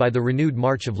conservatives and by the renewed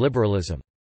march of liberalism.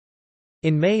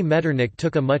 In May, Metternich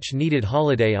took a much-needed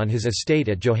holiday on his estate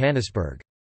at Johannesburg.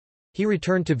 He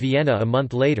returned to Vienna a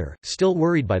month later, still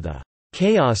worried by the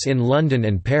chaos in London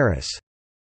and Paris,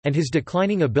 and his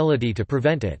declining ability to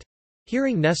prevent it.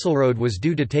 Hearing Nesselrode was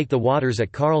due to take the waters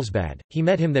at Karlsbad, he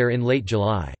met him there in late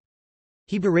July.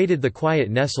 He berated the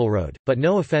quiet Nesselrode, but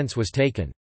no offence was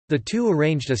taken. The two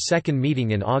arranged a second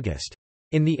meeting in August.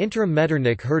 In the interim,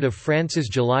 Metternich heard of France's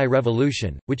July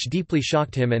Revolution, which deeply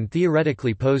shocked him and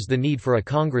theoretically posed the need for a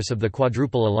Congress of the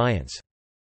Quadruple Alliance.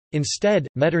 Instead,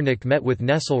 Metternich met with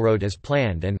Nesselrode as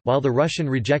planned and, while the Russian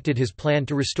rejected his plan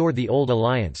to restore the old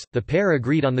alliance, the pair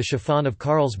agreed on the chiffon of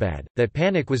Karlsbad, that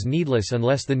panic was needless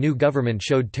unless the new government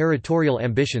showed territorial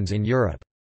ambitions in Europe.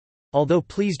 Although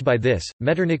pleased by this,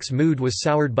 Metternich's mood was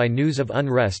soured by news of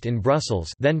unrest in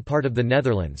Brussels, then part of the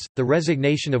Netherlands, the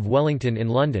resignation of Wellington in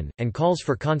London, and calls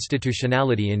for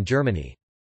constitutionality in Germany.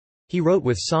 He wrote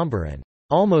with sombre and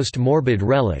almost morbid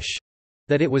relish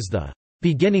that it was the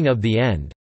beginning of the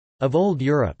end of old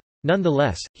Europe.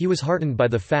 Nonetheless, he was heartened by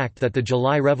the fact that the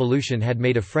July Revolution had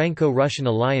made a Franco-Russian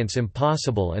alliance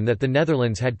impossible and that the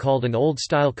Netherlands had called an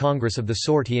old-style congress of the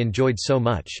sort he enjoyed so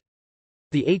much.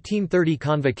 The 1830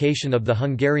 convocation of the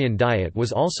Hungarian Diet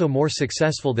was also more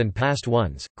successful than past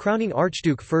ones, crowning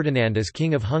Archduke Ferdinand as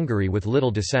King of Hungary with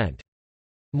little dissent.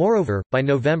 Moreover, by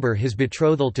November his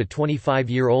betrothal to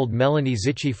 25-year-old Melanie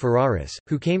Zichy Ferraris,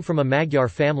 who came from a Magyar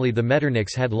family the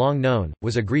Metternichs had long known,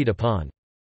 was agreed upon.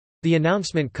 The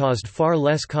announcement caused far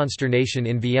less consternation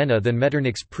in Vienna than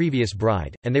Metternich's previous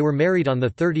bride, and they were married on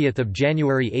 30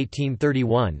 January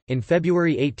 1831. In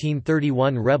February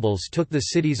 1831 rebels took the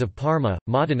cities of Parma,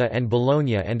 Modena and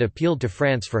Bologna and appealed to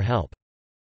France for help.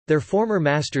 Their former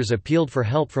masters appealed for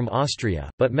help from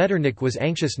Austria, but Metternich was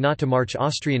anxious not to march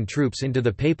Austrian troops into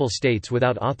the Papal States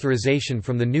without authorization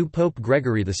from the new Pope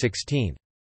Gregory XVI.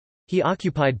 He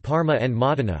occupied Parma and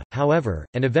Modena, however,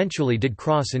 and eventually did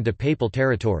cross into Papal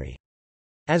territory.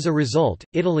 As a result,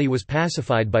 Italy was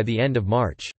pacified by the end of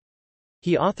March.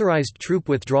 He authorized troop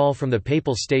withdrawal from the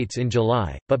Papal States in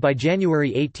July, but by January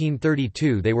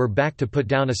 1832 they were back to put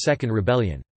down a second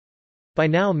rebellion. By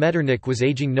now Metternich was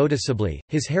aging noticeably,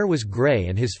 his hair was grey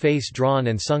and his face drawn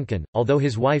and sunken, although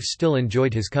his wife still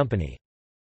enjoyed his company.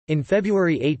 In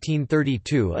February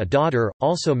 1832 a daughter,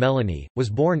 also Melanie, was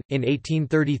born, in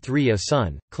 1833 a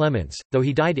son, Clemens, though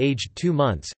he died aged 2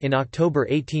 months, in October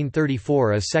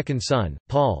 1834 a second son,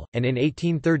 Paul, and in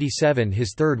 1837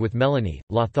 his third with Melanie,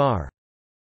 Lothar.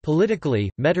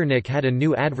 Politically, Metternich had a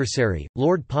new adversary,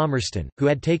 Lord Palmerston, who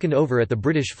had taken over at the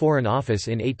British Foreign Office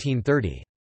in 1830.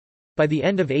 By the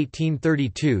end of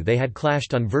 1832 they had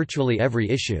clashed on virtually every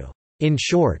issue. In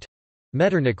short,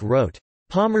 Metternich wrote,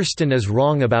 "Palmerston is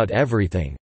wrong about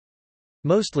everything."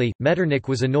 Mostly, Metternich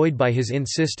was annoyed by his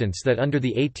insistence that under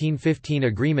the 1815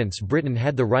 agreements Britain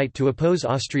had the right to oppose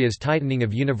Austria's tightening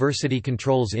of university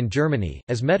controls in Germany,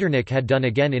 as Metternich had done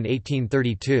again in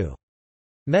 1832.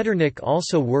 Metternich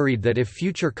also worried that if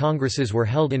future congresses were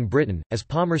held in Britain, as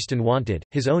Palmerston wanted,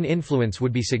 his own influence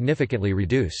would be significantly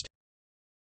reduced.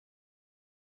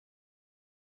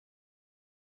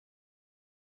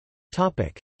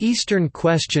 Eastern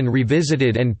Question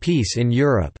revisited and peace in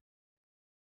Europe.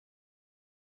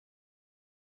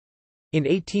 In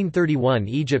 1831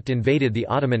 Egypt invaded the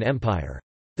Ottoman Empire.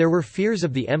 There were fears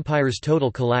of the empire's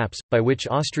total collapse, by which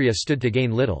Austria stood to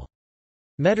gain little.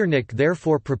 Metternich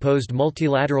therefore proposed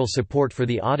multilateral support for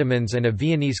the Ottomans and a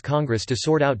Viennese Congress to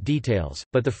sort out details,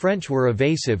 but the French were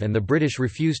evasive and the British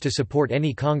refused to support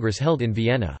any Congress held in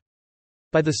Vienna.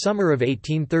 By the summer of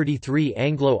 1833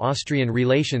 Anglo-Austrian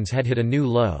relations had hit a new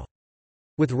low.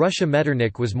 With Russia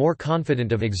Metternich was more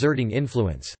confident of exerting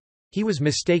influence. He was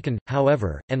mistaken,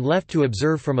 however, and left to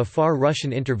observe from afar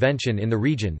Russian intervention in the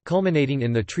region culminating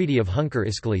in the Treaty of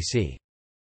Hunker-Iscalice.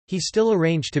 He still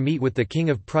arranged to meet with the King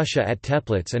of Prussia at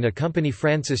Teplice and accompany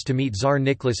Francis to meet Tsar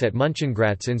Nicholas at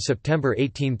Mönchengrätz in September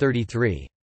 1833.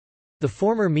 The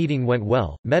former meeting went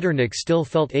well. Metternich still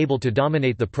felt able to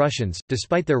dominate the Prussians,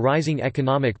 despite their rising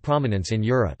economic prominence in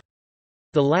Europe.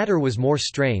 The latter was more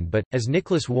strained but, as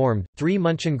Nicholas warned, 3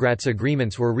 Mönchengrätz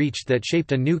agreements were reached that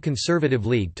shaped a new conservative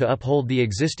league to uphold the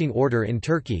existing order in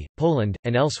Turkey, Poland,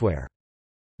 and elsewhere.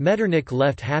 Metternich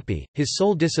left happy, his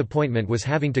sole disappointment was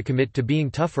having to commit to being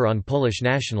tougher on Polish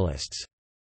nationalists.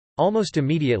 Almost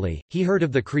immediately, he heard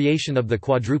of the creation of the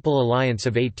Quadruple Alliance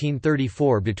of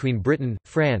 1834 between Britain,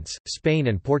 France, Spain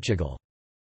and Portugal.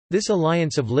 This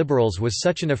alliance of liberals was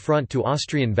such an affront to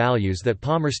Austrian values that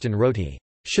Palmerston wrote he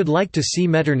should like to see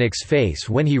Metternich's face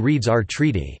when he reads our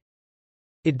treaty.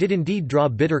 It did indeed draw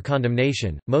bitter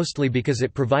condemnation, mostly because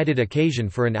it provided occasion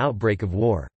for an outbreak of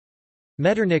war.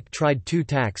 Metternich tried 2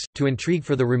 tacks, to intrigue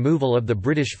for the removal of the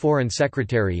British Foreign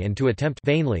Secretary and to attempt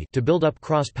vainly to build up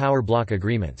cross-power bloc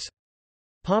agreements.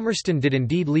 Palmerston did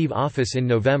indeed leave office in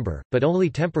November, but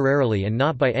only temporarily and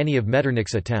not by any of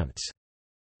Metternich's attempts.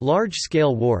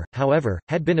 Large-scale war, however,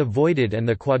 had been avoided and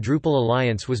the Quadruple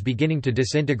Alliance was beginning to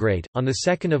disintegrate. On 2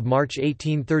 March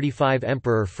 1835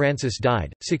 Emperor Francis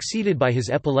died, succeeded by his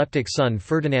epileptic son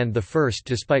Ferdinand I.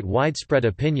 Despite widespread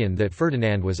opinion that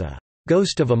Ferdinand was a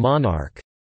ghost of a monarch,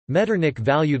 Metternich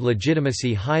valued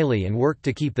legitimacy highly and worked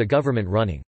to keep the government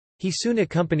running. He soon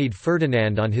accompanied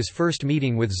Ferdinand on his first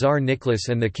meeting with Tsar Nicholas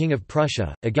and the King of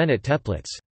Prussia, again at Teplice.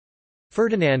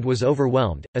 Ferdinand was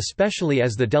overwhelmed, especially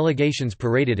as the delegations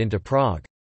paraded into Prague.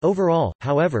 Overall,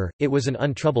 however, it was an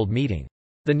untroubled meeting.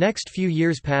 The next few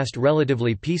years passed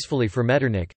relatively peacefully for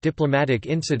Metternich. Diplomatic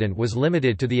incident was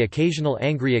limited to the occasional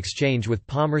angry exchange with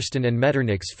Palmerston and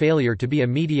Metternich's failure to be a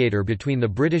mediator between the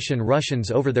British and Russians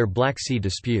over their Black Sea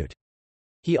dispute.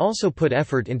 He also put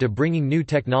effort into bringing new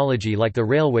technology like the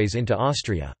railways into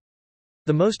Austria.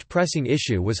 The most pressing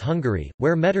issue was Hungary,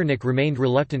 where Metternich remained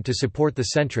reluctant to support the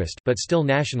centrist but still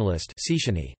nationalist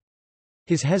Széchenyi.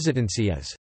 His hesitancy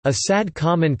is a sad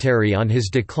commentary on his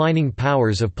declining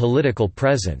powers of political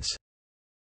presence.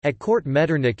 At court,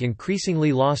 Metternich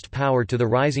increasingly lost power to the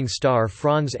rising star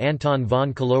Franz Anton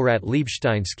von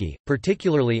Kolowrat-Liebsteinsky,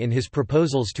 particularly in his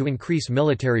proposals to increase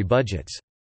military budgets.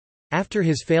 After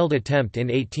his failed attempt in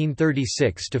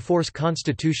 1836 to force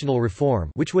constitutional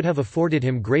reform, which would have afforded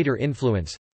him greater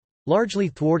influence—largely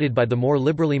thwarted by the more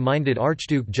liberally minded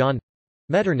Archduke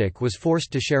John—Metternich was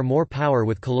forced to share more power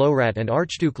with Kolowrat and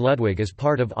Archduke Ludwig as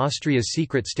part of Austria's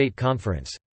secret state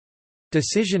conference.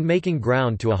 Decision-making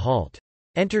ground to a halt.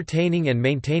 Entertaining and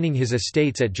maintaining his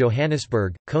estates at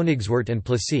Johannesburg, Königswert and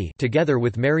Plassey together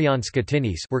with Mariánske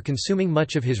Tyněs were consuming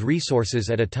much of his resources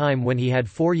at a time when he had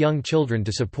 4 young children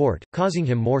to support, causing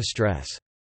him more stress.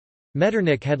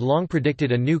 Metternich had long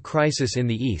predicted a new crisis in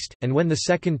the east, and when the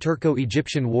Second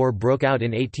Turco-Egyptian War broke out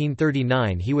in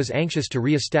 1839 he was anxious to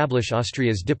re-establish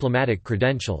Austria's diplomatic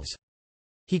credentials.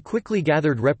 He quickly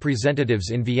gathered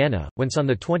representatives in Vienna, whence on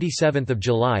 27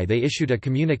 July they issued a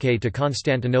communiqué to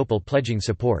Constantinople pledging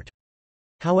support.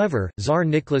 However, Tsar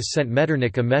Nicholas sent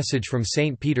Metternich a message from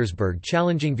St. Petersburg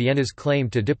challenging Vienna's claim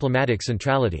to diplomatic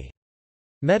centrality.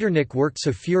 Metternich worked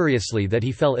so furiously that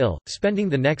he fell ill, spending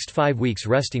the next 5 weeks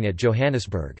resting at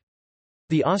Johannesburg.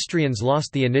 The Austrians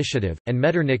lost the initiative, and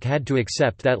Metternich had to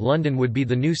accept that London would be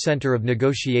the new centre of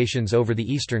negotiations over the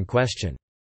Eastern question.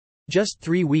 Just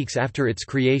 3 weeks after its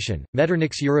creation,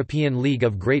 Metternich's European League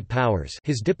of Great Powers,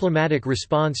 his diplomatic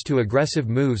response to aggressive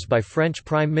moves by French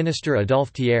Prime Minister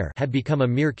Adolphe Thiers, had become a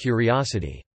mere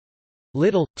curiosity.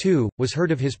 Little, too, was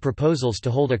heard of his proposals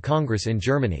to hold a congress in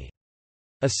Germany.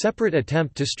 A separate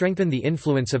attempt to strengthen the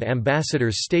influence of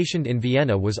ambassadors stationed in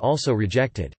Vienna was also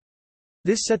rejected.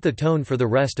 This set the tone for the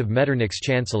rest of Metternich's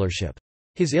chancellorship.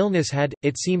 His illness had,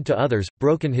 it seemed to others,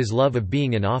 broken his love of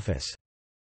being in office.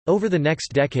 Over the next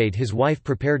decade his wife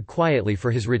prepared quietly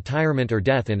for his retirement or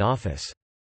death in office.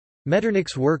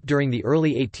 Metternich's work during the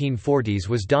early 1840s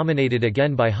was dominated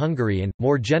again by Hungary and,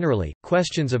 more generally,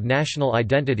 questions of national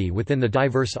identity within the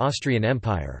diverse Austrian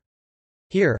Empire.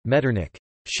 Here, Metternich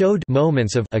showed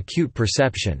moments of acute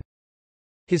perception.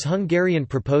 His Hungarian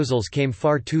proposals came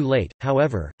far too late,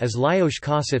 however, as Lajos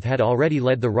Kossuth had already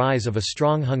led the rise of a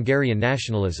strong Hungarian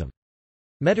nationalism.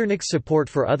 Metternich's support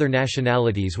for other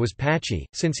nationalities was patchy,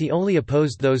 since he only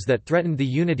opposed those that threatened the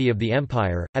unity of the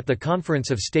empire. At the Conference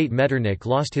of State, Metternich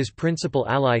lost his principal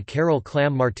ally Karol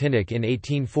Klam-Martinic in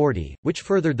 1840, which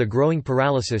furthered the growing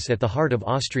paralysis at the heart of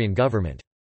Austrian government.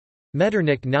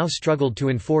 Metternich now struggled to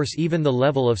enforce even the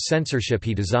level of censorship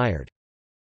he desired.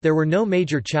 There were no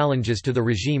major challenges to the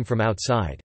regime from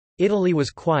outside. Italy was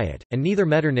quiet, and neither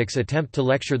Metternich's attempt to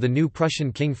lecture the new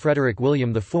Prussian King Frederick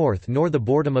William IV nor the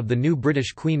boredom of the new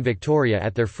British Queen Victoria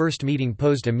at their first meeting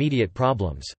posed immediate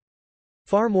problems.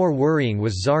 Far more worrying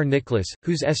was Tsar Nicholas,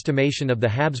 whose estimation of the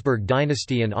Habsburg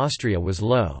dynasty and Austria was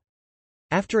low.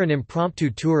 After an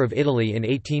impromptu tour of Italy in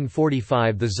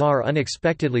 1845 the Tsar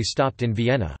unexpectedly stopped in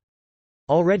Vienna.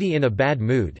 Already in a bad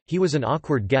mood, he was an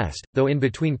awkward guest, though in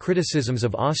between criticisms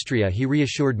of Austria he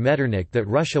reassured Metternich that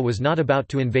Russia was not about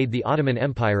to invade the Ottoman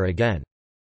Empire again.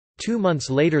 2 months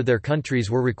later their countries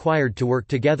were required to work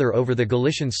together over the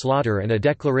Galician slaughter and a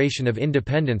declaration of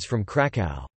independence from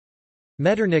Krakow.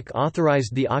 Metternich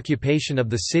authorized the occupation of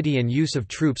the city and use of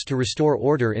troops to restore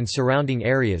order in surrounding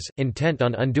areas, intent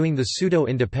on undoing the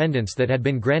pseudo-independence that had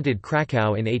been granted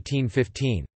Krakow in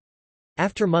 1815.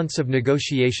 After months of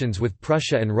negotiations with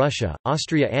Prussia and Russia,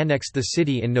 Austria annexed the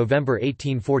city in November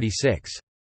 1846.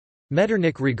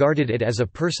 Metternich regarded it as a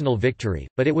personal victory,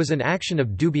 but it was an action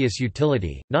of dubious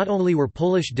utility. Not only were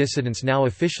Polish dissidents now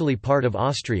officially part of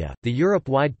Austria, the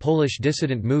Europe-wide Polish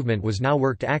dissident movement was now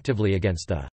worked actively against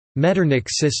the Metternich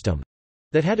system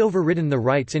that had overridden the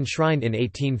rights enshrined in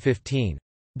 1815.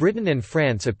 Britain and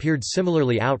France appeared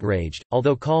similarly outraged,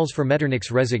 although calls for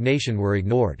Metternich's resignation were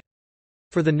ignored.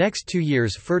 For the next 2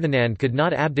 years Ferdinand could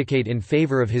not abdicate in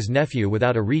favour of his nephew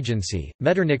without a regency.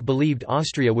 Metternich believed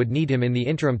Austria would need him in the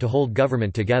interim to hold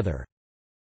government together.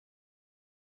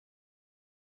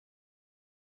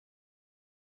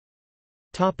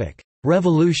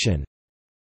 Revolution.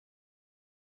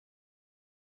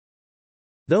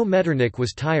 Though Metternich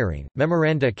was tiring,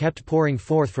 memoranda kept pouring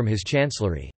forth from his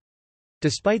chancellery.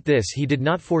 Despite this he did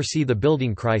not foresee the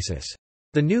building crisis.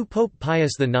 The new Pope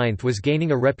Pius IX was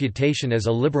gaining a reputation as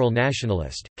a liberal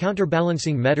nationalist,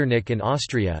 counterbalancing Metternich in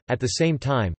Austria. At the same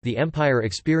time, the empire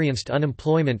experienced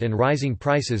unemployment and rising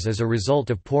prices as a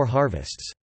result of poor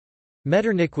harvests.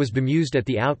 Metternich was bemused at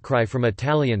the outcry from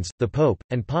Italians, the Pope,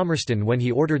 and Palmerston when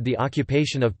he ordered the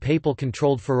occupation of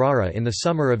papal-controlled Ferrara in the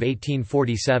summer of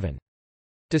 1847.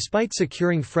 Despite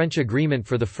securing French agreement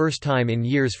for the first time in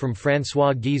years from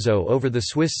François Guizot over the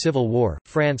Swiss Civil War,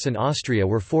 France and Austria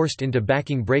were forced into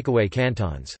backing breakaway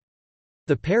cantons.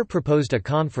 The pair proposed a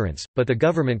conference, but the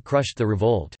government crushed the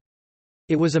revolt.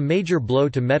 It was a major blow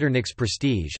to Metternich's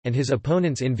prestige, and his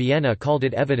opponents in Vienna called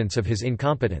it evidence of his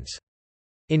incompetence.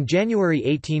 In January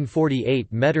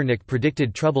 1848 Metternich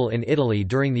predicted trouble in Italy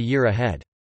during the year ahead.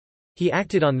 He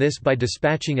acted on this by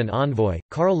dispatching an envoy,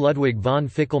 Karl Ludwig von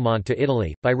Fickelmann, to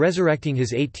Italy, by resurrecting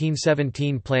his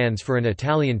 1817 plans for an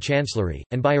Italian chancellery,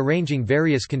 and by arranging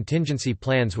various contingency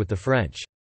plans with the French.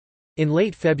 In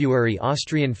late February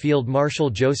Austrian Field Marshal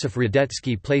Joseph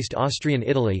Radetzky placed Austrian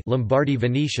Italy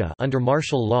Lombardy-Venetia under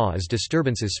martial law as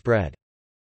disturbances spread.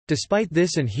 Despite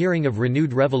this and hearing of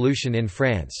renewed revolution in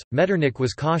France, Metternich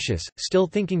was cautious, still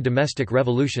thinking domestic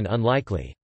revolution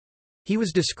unlikely. He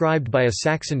was described by a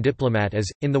Saxon diplomat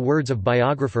as, in the words of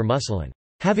biographer Musselin,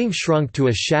 having shrunk to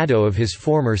a shadow of his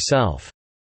former self.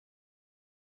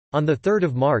 On 3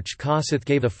 March Kossuth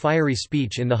gave a fiery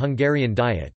speech in the Hungarian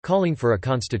Diet, calling for a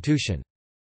constitution.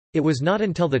 It was not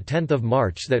until 10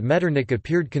 March that Metternich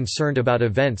appeared concerned about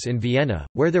events in Vienna,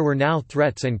 where there were now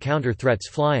threats and counter-threats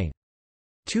flying.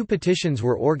 2 petitions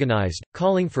were organized,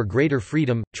 calling for greater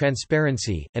freedom,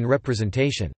 transparency, and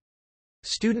representation.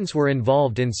 Students were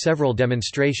involved in several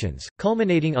demonstrations,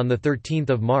 culminating on 13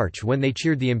 March when they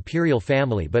cheered the imperial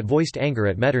family but voiced anger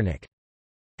at Metternich.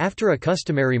 After a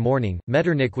customary morning,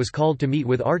 Metternich was called to meet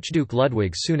with Archduke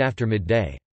Ludwig soon after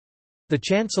midday. The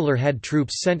Chancellor had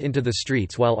troops sent into the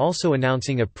streets while also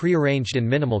announcing a prearranged and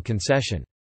minimal concession.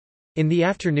 In the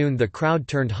afternoon the crowd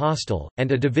turned hostile,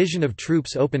 and a division of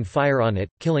troops opened fire on it,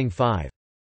 killing 5.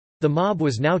 The mob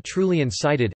was now truly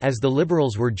incited, as the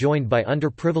liberals were joined by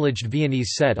underprivileged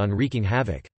Viennese set on wreaking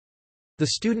havoc. The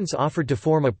students offered to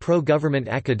form a pro-government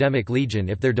academic legion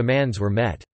if their demands were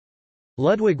met.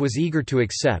 Ludwig was eager to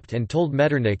accept and told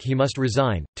Metternich he must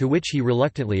resign, to which he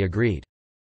reluctantly agreed.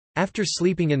 After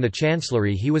sleeping in the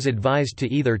chancellery he was advised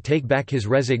to either take back his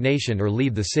resignation or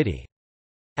leave the city.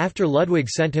 After Ludwig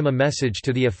sent him a message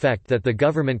to the effect that the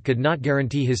government could not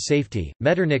guarantee his safety,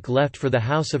 Metternich left for the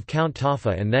house of Count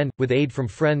Taffa and then, with aid from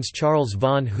friends Charles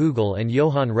von Hugel and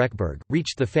Johann Reckberg,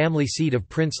 reached the family seat of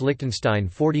Prince Liechtenstein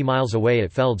 40 miles away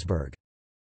at Felsberg.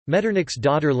 Metternich's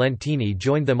daughter Lentini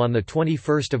joined them on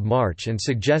 21 March and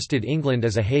suggested England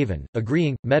as a haven,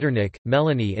 agreeing. Metternich,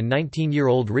 Melanie and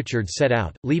 19-year-old Richard set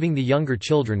out, leaving the younger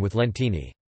children with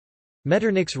Lentini.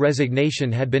 Metternich's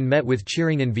resignation had been met with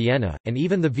cheering in Vienna, and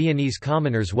even the Viennese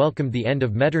commoners welcomed the end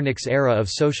of Metternich's era of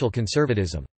social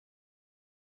conservatism.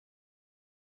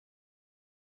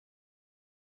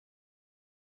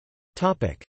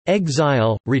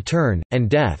 Exile, return,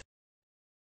 and death.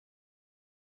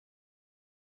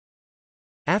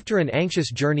 After an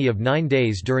anxious journey of 9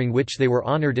 days during which they were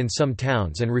honoured in some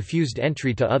towns and refused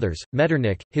entry to others,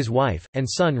 Metternich, his wife, and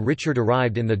son Richard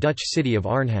arrived in the Dutch city of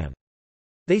Arnhem.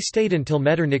 They stayed until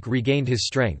Metternich regained his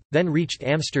strength, then reached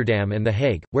Amsterdam and The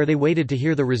Hague, where they waited to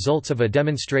hear the results of a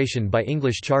demonstration by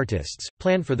English Chartists,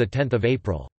 planned for 10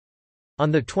 April.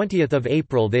 On 20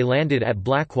 April they landed at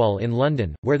Blackwall in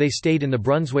London, where they stayed in the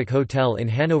Brunswick Hotel in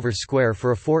Hanover Square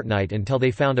for a fortnight until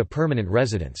they found a permanent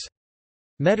residence.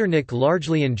 Metternich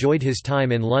largely enjoyed his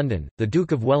time in London. The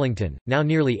Duke of Wellington, now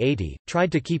nearly 80,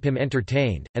 tried to keep him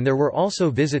entertained, and there were also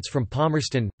visits from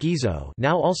Palmerston, Guizot,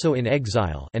 now also in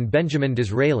exile, and Benjamin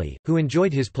Disraeli, who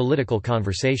enjoyed his political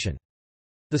conversation.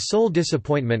 The sole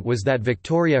disappointment was that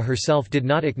Victoria herself did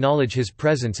not acknowledge his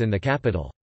presence in the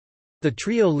capital. The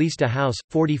trio leased a house,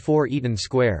 44 Eaton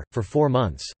Square, for 4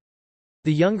 months.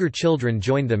 The younger children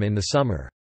joined them in the summer.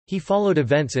 He followed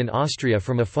events in Austria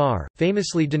from afar,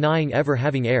 famously denying ever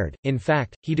having erred. In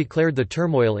fact, he declared the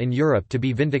turmoil in Europe to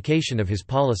be vindication of his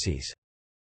policies.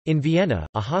 In Vienna,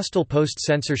 a hostile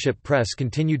post-censorship press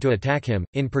continued to attack him.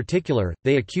 In particular,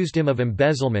 they accused him of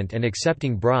embezzlement and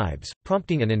accepting bribes,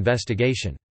 prompting an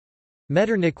investigation.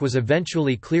 Metternich was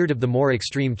eventually cleared of the more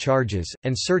extreme charges,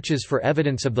 and searches for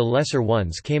evidence of the lesser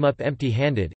ones came up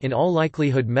empty-handed. In all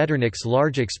likelihood Metternich's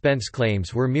large expense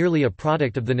claims were merely a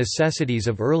product of the necessities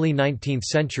of early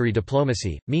 19th-century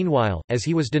diplomacy. Meanwhile, as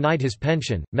he was denied his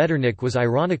pension, Metternich was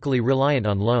ironically reliant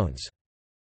on loans.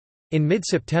 In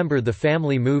mid-September the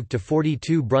family moved to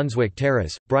 42 Brunswick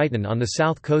Terrace, Brighton on the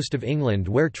south coast of England,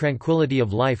 where tranquility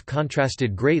of life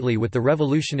contrasted greatly with the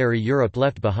revolutionary Europe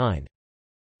left behind.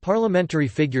 Parliamentary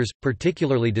figures,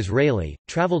 particularly Disraeli,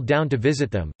 travelled down to visit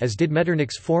them, as did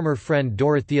Metternich's former friend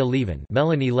Dorothea Lieven.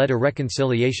 Melanie led a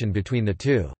reconciliation between the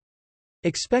two.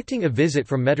 Expecting a visit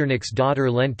from Metternich's daughter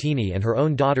Lentini and her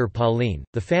own daughter Pauline,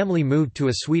 the family moved to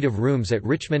a suite of rooms at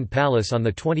Richmond Palace on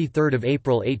 23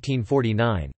 April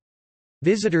 1849.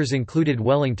 Visitors included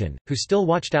Wellington, who still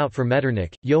watched out for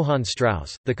Metternich, Johann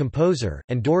Strauss, the composer,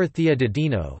 and Dorothea de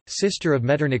Dino, sister of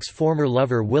Metternich's former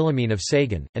lover Wilhelmine of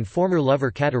Sagan, and former lover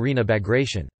Katharina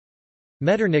Bagration.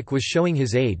 Metternich was showing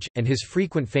his age, and his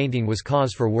frequent fainting was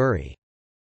cause for worry.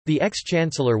 The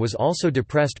ex-chancellor was also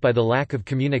depressed by the lack of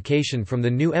communication from the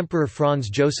new Emperor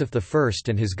Franz Joseph I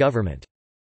and his government.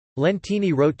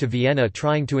 Lentini wrote to Vienna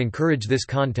trying to encourage this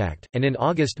contact, and in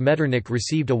August Metternich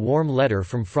received a warm letter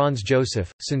from Franz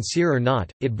Joseph. Sincere or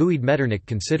not, it buoyed Metternich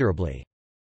considerably.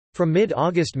 From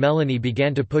mid-August Melanie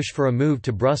began to push for a move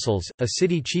to Brussels, a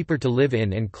city cheaper to live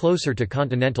in and closer to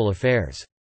continental affairs.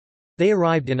 They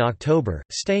arrived in October,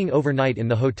 staying overnight in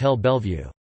the Hotel Bellevue.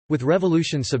 With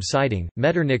revolution subsiding,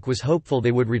 Metternich was hopeful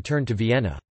they would return to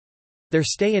Vienna. Their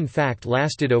stay in fact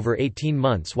lasted over 18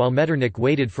 months while Metternich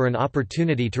waited for an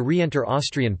opportunity to re-enter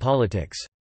Austrian politics.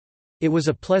 It was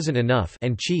a pleasant enough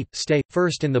and cheap stay,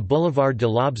 first in the Boulevard de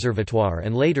l'Observatoire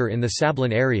and later in the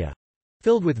Sablon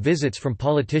area—filled with visits from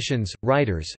politicians,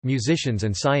 writers, musicians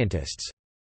and scientists.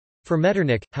 For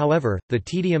Metternich, however, the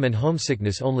tedium and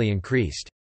homesickness only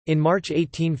increased. In March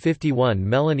 1851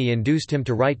 Melanie induced him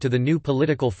to write to the new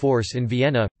political force in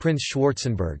Vienna, Prince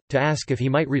Schwarzenberg, to ask if he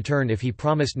might return if he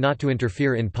promised not to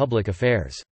interfere in public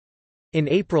affairs. In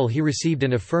April he received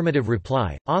an affirmative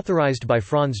reply, authorized by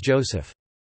Franz Joseph.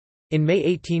 In May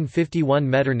 1851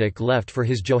 Metternich left for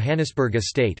his Johannesburg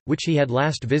estate, which he had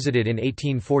last visited in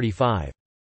 1845.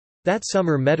 That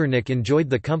summer Metternich enjoyed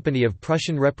the company of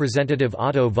Prussian representative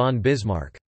Otto von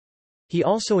Bismarck. He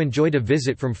also enjoyed a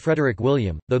visit from Frederick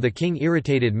William, though the king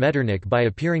irritated Metternich by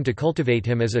appearing to cultivate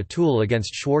him as a tool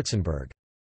against Schwarzenberg.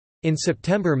 In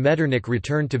September Metternich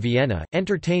returned to Vienna,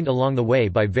 entertained along the way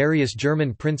by various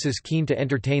German princes keen to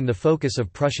entertain the focus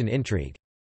of Prussian intrigue.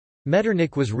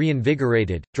 Metternich was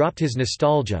reinvigorated, dropped his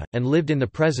nostalgia, and lived in the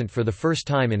present for the first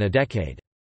time in a decade.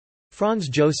 Franz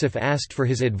Joseph asked for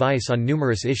his advice on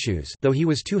numerous issues, though he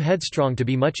was too headstrong to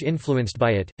be much influenced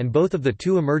by it, and both of the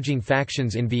two emerging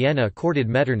factions in Vienna courted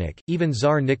Metternich. Even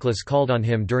Tsar Nicholas called on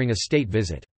him during a state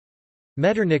visit.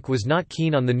 Metternich was not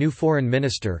keen on the new foreign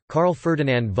minister, Karl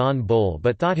Ferdinand von Bohl,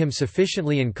 but thought him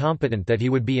sufficiently incompetent that he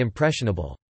would be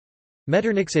impressionable.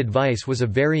 Metternich's advice was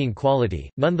of varying quality,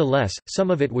 nonetheless, some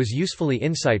of it was usefully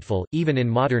insightful, even in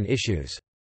modern issues.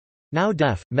 Now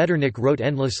deaf, Metternich wrote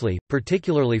endlessly,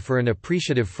 particularly for an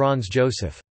appreciative Franz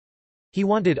Joseph. He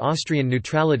wanted Austrian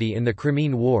neutrality in the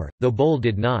Crimean War, though Bohl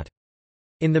did not.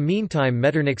 In the meantime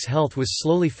Metternich's health was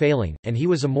slowly failing, and he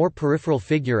was a more peripheral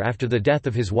figure after the death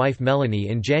of his wife Melanie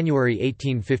in January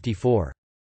 1854.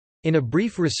 In a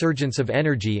brief resurgence of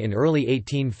energy in early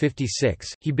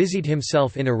 1856, he busied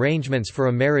himself in arrangements for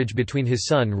a marriage between his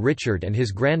son Richard and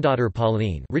his granddaughter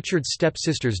Pauline, Richard's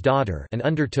stepsister's daughter, and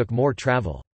undertook more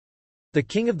travel. The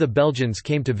King of the Belgians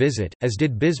came to visit, as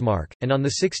did Bismarck, and on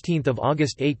 16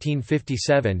 August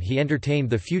 1857 he entertained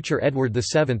the future Edward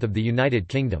VII of the United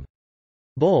Kingdom.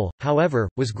 Bohl, however,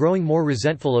 was growing more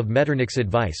resentful of Metternich's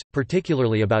advice,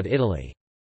 particularly about Italy.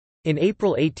 In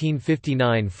April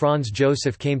 1859 Franz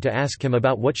Joseph came to ask him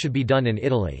about what should be done in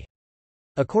Italy.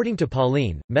 According to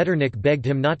Pauline, Metternich begged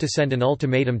him not to send an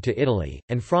ultimatum to Italy,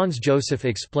 and Franz Joseph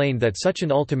explained that such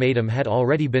an ultimatum had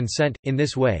already been sent. In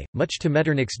this way, much to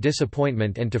Metternich's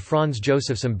disappointment and to Franz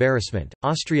Joseph's embarrassment,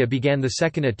 Austria began the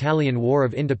Second Italian War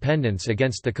of Independence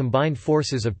against the combined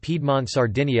forces of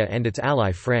Piedmont-Sardinia and its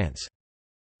ally France.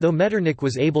 Though Metternich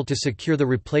was able to secure the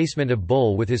replacement of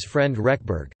Bohl with his friend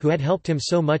Rechberg, who had helped him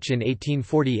so much in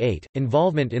 1848,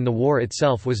 involvement in the war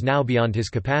itself was now beyond his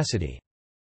capacity.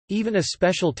 Even a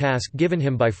special task given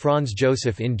him by Franz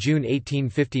Joseph in June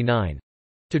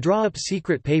 1859—to draw up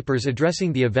secret papers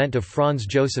addressing the event of Franz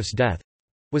Joseph's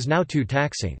death—was now too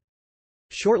taxing.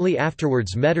 Shortly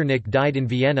afterwards Metternich died in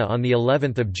Vienna on the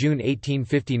 11th of June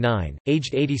 1859,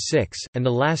 aged 86, and the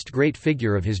last great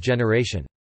figure of his generation.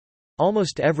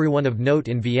 Almost everyone of note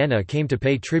in Vienna came to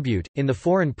pay tribute. In the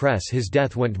foreign press his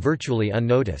death went virtually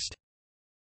unnoticed.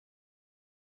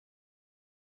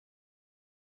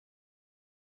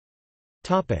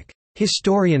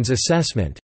 Historians'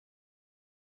 assessment.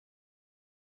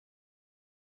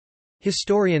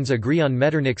 Historians agree on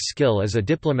Metternich's skill as a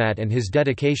diplomat and his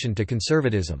dedication to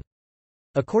conservatism.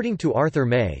 According to Arthur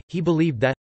May, he believed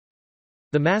that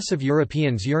the mass of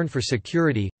Europeans yearned for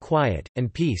security, quiet,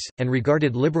 and peace, and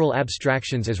regarded liberal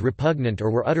abstractions as repugnant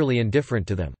or were utterly indifferent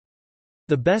to them.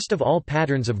 The best of all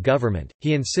patterns of government,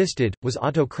 he insisted, was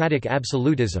autocratic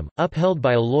absolutism, upheld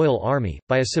by a loyal army,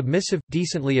 by a submissive,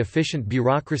 decently efficient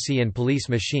bureaucracy and police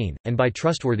machine, and by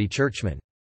trustworthy churchmen.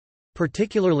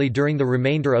 Particularly during the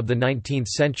remainder of the 19th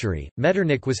century,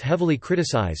 Metternich was heavily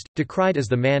criticized, decried as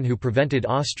the man who prevented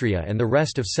Austria and the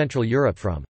rest of Central Europe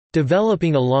from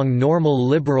developing along normal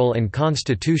liberal and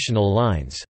constitutional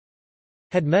lines.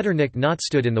 Had Metternich not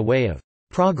stood in the way of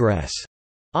progress,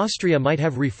 Austria might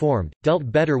have reformed, dealt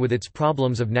better with its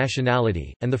problems of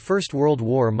nationality, and the First World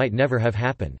War might never have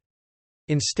happened.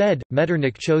 Instead,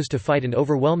 Metternich chose to fight an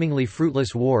overwhelmingly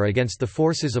fruitless war against the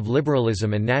forces of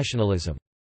liberalism and nationalism.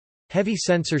 Heavy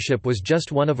censorship was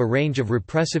just one of a range of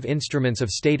repressive instruments of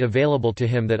state available to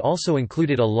him that also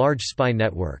included a large spy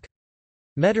network.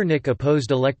 Metternich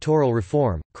opposed electoral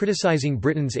reform, criticizing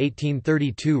Britain's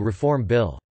 1832 Reform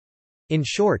Bill. In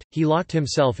short, he locked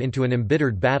himself into an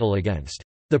embittered battle against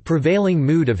the prevailing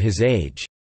mood of his age.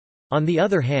 On the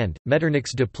other hand,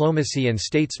 Metternich's diplomacy and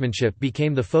statesmanship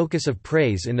became the focus of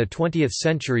praise in the 20th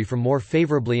century from more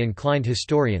favorably inclined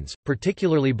historians,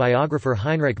 particularly biographer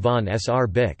Heinrich von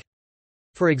Srbik.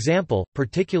 For example,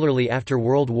 particularly after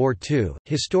World War II,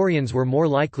 historians were more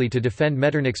likely to defend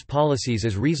Metternich's policies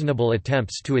as reasonable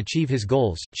attempts to achieve his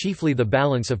goals, chiefly the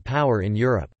balance of power in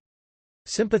Europe.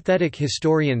 Sympathetic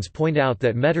historians point out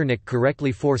that Metternich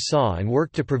correctly foresaw and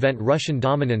worked to prevent Russian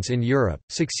dominance in Europe,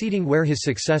 succeeding where his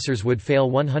successors would fail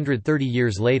 130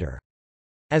 years later.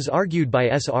 As argued by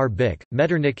Srbik,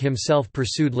 Metternich himself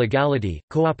pursued legality,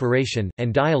 cooperation,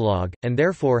 and dialogue, and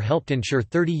therefore helped ensure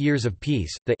 30 years of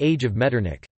peace, the Age of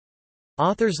Metternich.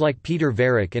 Authors like Peter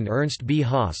Varick and Ernst B.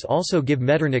 Haas also give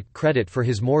Metternich credit for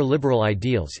his more liberal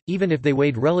ideals, even if they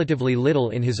weighed relatively little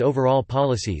in his overall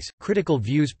policies. Critical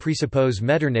views presuppose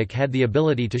Metternich had the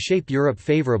ability to shape Europe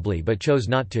favorably but chose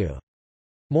not to.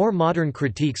 More modern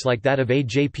critiques like that of A.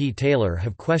 J. P. Taylor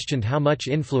have questioned how much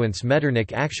influence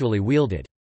Metternich actually wielded.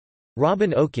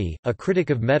 Robin Oakey, a critic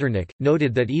of Metternich,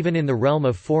 noted that even in the realm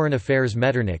of foreign affairs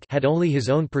Metternich had only his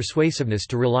own persuasiveness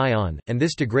to rely on, and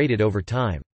this degraded over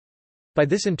time. By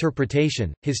this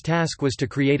interpretation, his task was to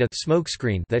create a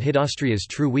smokescreen that hid Austria's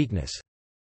true weakness.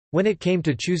 When it came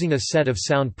to choosing a set of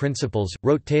sound principles,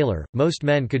 wrote Taylor, most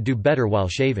men could do better while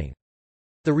shaving.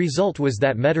 The result was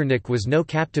that Metternich was no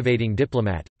captivating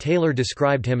diplomat. Taylor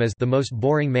described him as the most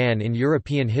boring man in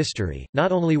European history.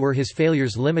 Not only were his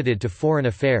failures limited to foreign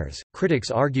affairs,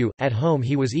 critics argue, at home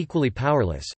he was equally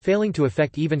powerless, failing to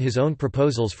effect even his own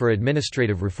proposals for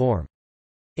administrative reform.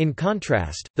 In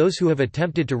contrast, those who have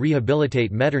attempted to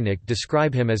rehabilitate Metternich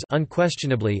describe him as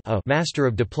unquestionably a master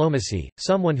of diplomacy,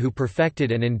 someone who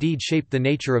perfected and indeed shaped the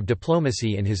nature of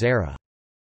diplomacy in his era.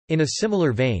 In a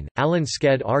similar vein, Alan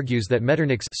Sked argues that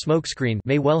Metternich's smokescreen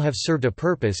may well have served a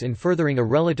purpose in furthering a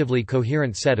relatively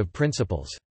coherent set of principles.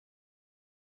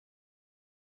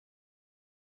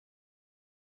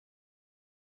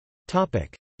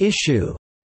 Issue: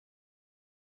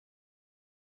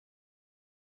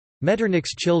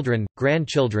 Metternich's children,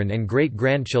 grandchildren and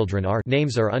great-grandchildren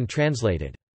names are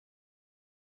untranslated.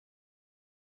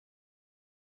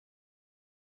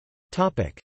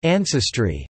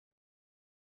 Ancestry.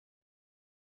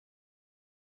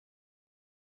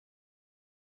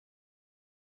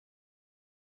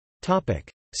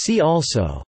 See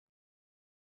also: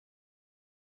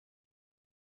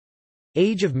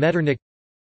 Age of Metternich,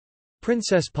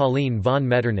 Princess Pauline von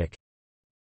Metternich,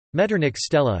 Metternich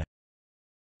Stele.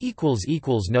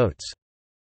 Notes